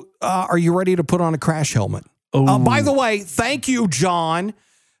 So, are you ready to put on a crash helmet? By the way, thank you, John.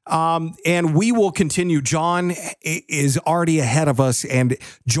 And we will continue. John is already ahead of us and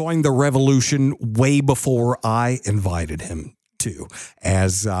joined the revolution way before I invited him to,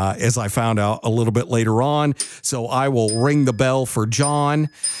 as I found out a little bit later on. So I will ring the bell for John.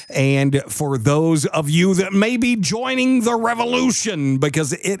 And for those of you that may be joining the revolution,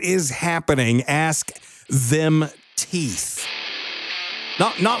 because it is happening, ask them teeth.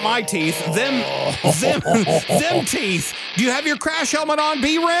 Not my teeth. Them teeth. Do you have your crash helmet on,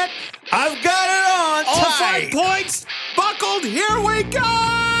 B-Rent? I've got it on. All tight. 5 points buckled. Here we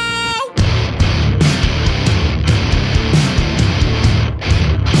go.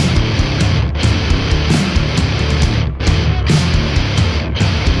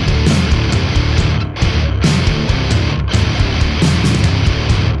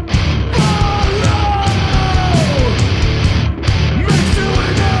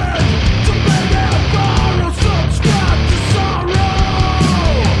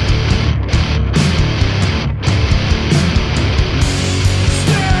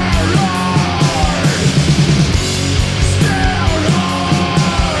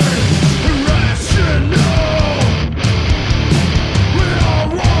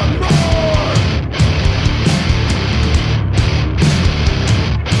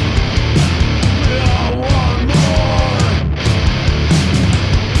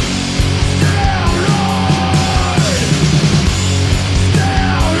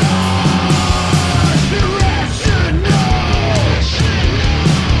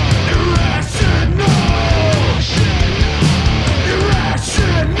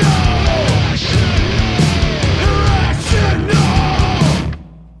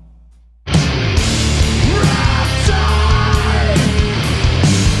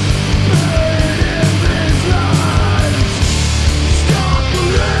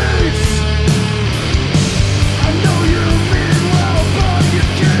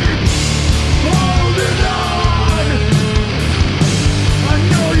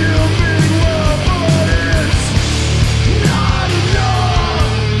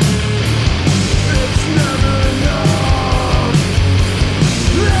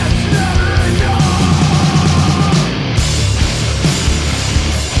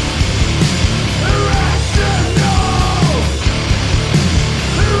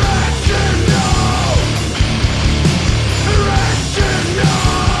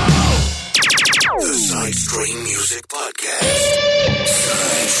 SIDESTREAM MUSIC PODCAST.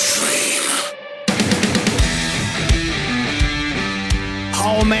 SIDESTREAM.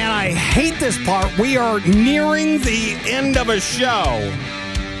 Oh, man, I hate this part. We are nearing the end of a show.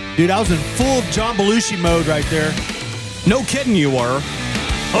 Dude, I was in full John Belushi mode right there. No kidding you were.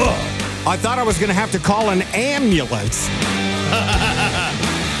 Ugh. I thought I was going to have to call an ambulance.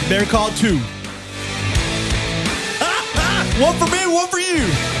 Better call 2. One for me, one for you.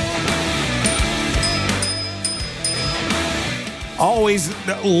 Always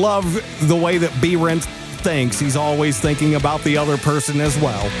love the way that B-Rent thinks. He's always thinking about the other person as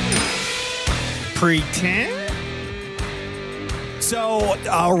well. Pretend? So,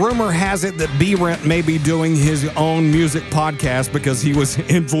 rumor has it that B-Rent may be doing his own music podcast because he was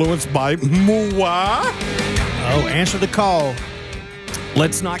influenced by moi. Oh, answer the call.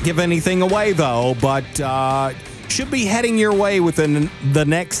 Let's not give anything away, though, but should be heading your way within the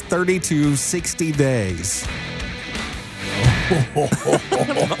next 30 to 60 days.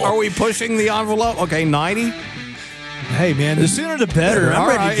 Are we pushing the envelope? Okay, 90? Hey, man, the sooner the better. I'm All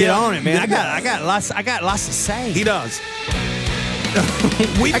ready right, to get yeah. on it, man. I got lots to say. He does.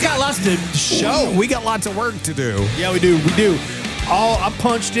 I got lots to show. We got lots of work to do. Yeah, we do. I'm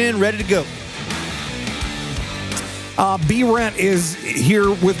punched in, ready to go. B-Rent is here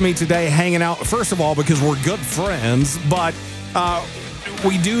with me today hanging out, first of all, because we're good friends, but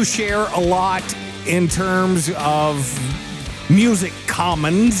we do share a lot in terms of music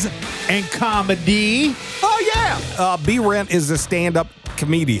commons and comedy. Oh, yeah. B-Rent is a stand-up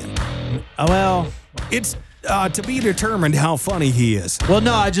comedian. Oh, well. It's to be determined how funny he is. Well,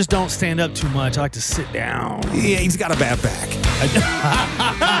 no, I just don't stand up too much. I like to sit down. Yeah, he's got a bad back.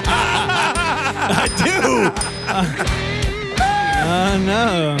 I do.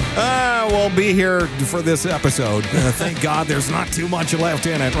 No. We'll be here for this episode. Thank God there's not too much left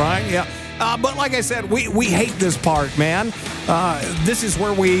in it, right? Yeah. But like I said, we hate this part, man. This is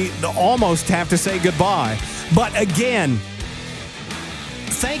where we almost have to say goodbye. But again,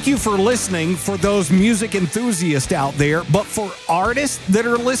 thank you for listening for those music enthusiasts out there. But for artists that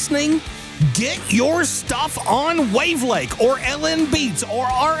are listening, get your stuff on Wavelake or LN Beats or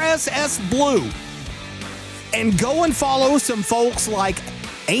RSS Blue. and go and follow some folks like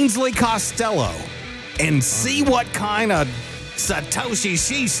Ainsley Costello and see what kind of Satoshi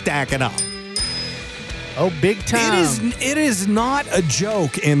she's stacking up. Oh, big time. It is not a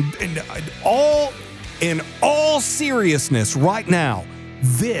joke. In all seriousness right now,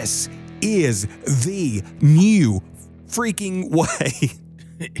 this is the new freaking way.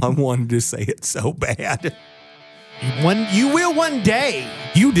 I wanted to say it so bad. You will one day.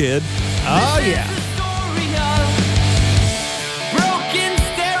 You did. Oh, yeah. Broken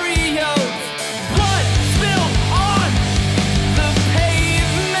stereos, blood spilled on the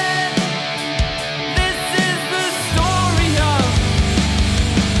pavement. This is the story of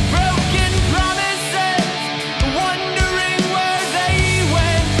broken promises, wondering where they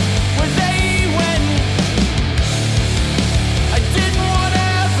went. I didn't want to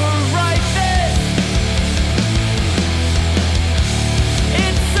ever write this.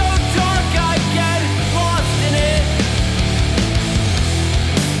 It's so dark I get lost in it.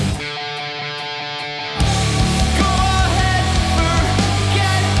 Go ahead,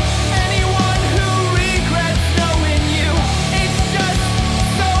 forget anyone who regrets knowing you. It's just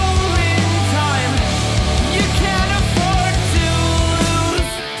stolen time. You can't afford to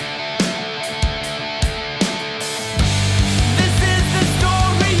lose. This is the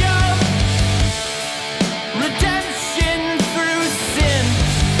story of redemption through sin.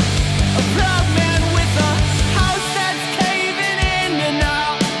 A proud man with a house that's caving in, and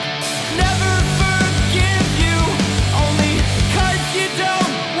I'll never forgive you, only 'cause you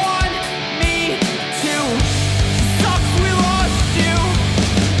don't want me to. Sucks we lost you.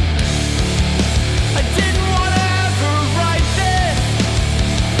 I didn't want to ever write this.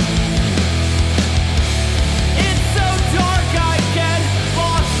 It's so dark I get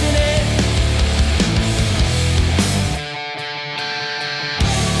lost in it.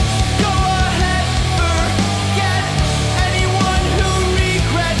 Go ahead, forget anyone who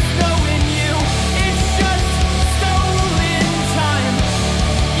regrets knowing you. It's just stolen time.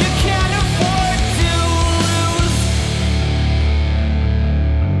 You can't afford to lose.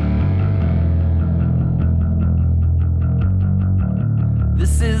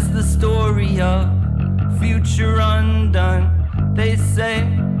 This is the story of future undone. They say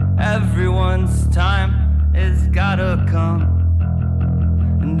everyone's time has gotta come.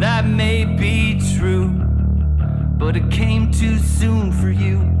 And that may be true, but it came too soon for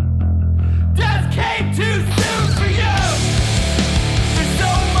you. Death came too soon for you. There's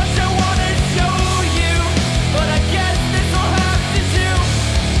so much I want to show you, but I guess this'll have to do.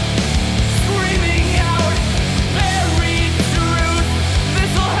 Screaming out buried truth,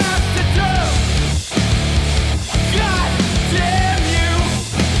 this'll have to do. God damn you.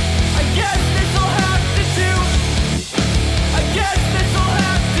 I guess this'll have to do. I guess this'll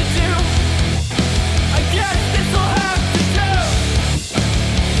have to do. I guess this'll have to do.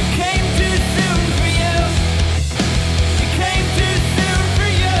 It came too soon for you. It came too soon for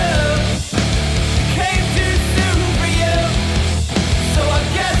you. It came too soon for you. So I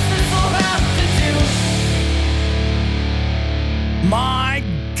guess this'll have to do. My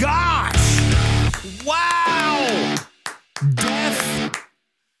gosh! Wow! Death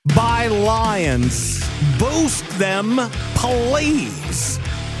by Lions. Boost them, please.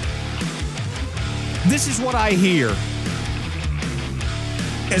 This is what I hear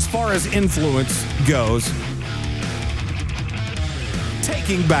as far as influence goes.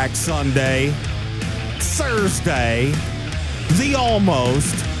 Taking Back Sunday, Thursday, The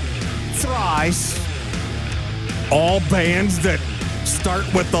Almost, Thrice, all bands that start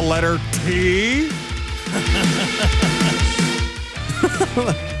with the letter T.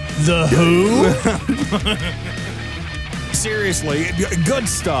 The Who? Seriously, good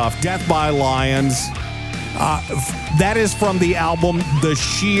stuff. Death by Lions. That is from the album The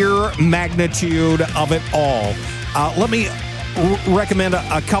Sheer Magnitude of It All. Let me recommend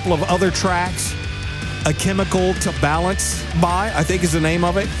a couple of other tracks. A Chemical to Balance By, I think is the name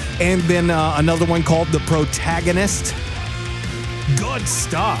of it. And then another one called The Protagonist. Good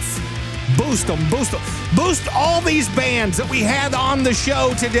stuff. Boost them, boost them. Boost all these bands that we had on the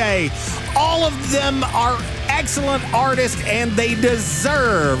show today. All of them are excellent artists, and they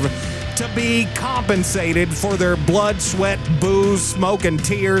deserve to be compensated for their blood, sweat, booze, smoke, and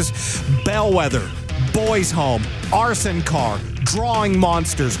tears. Bellwether, Boys Home, Arson Car, Drawing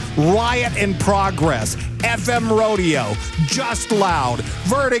Monsters, Riot in Progress, FM Rodeo, Just Loud,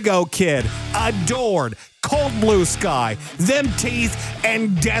 Vertigo Kid, Adored, Cold Blue Sky, Them Teeth,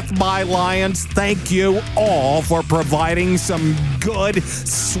 and Death by Lions. Thank you all for providing some good,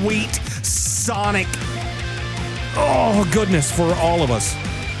 sweet, sonic, goodness for all of us.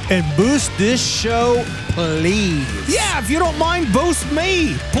 And boost this show, please. Yeah, if you don't mind, boost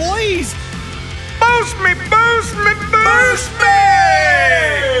me, please. Boost me, boost me, boost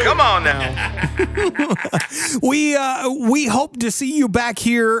me! Come on now. We hope to see you back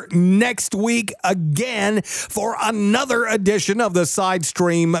here next week again for another edition of the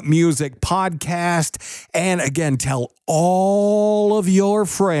SIDESTREAM Music Podcast. And again, tell all of your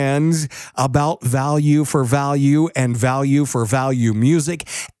friends about Value for Value and Value for Value Music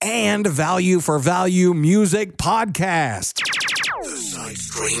and Value for Value Music Podcast. The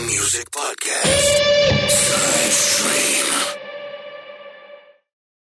SIDESTREAM Music Podcast. SIDESTREAM.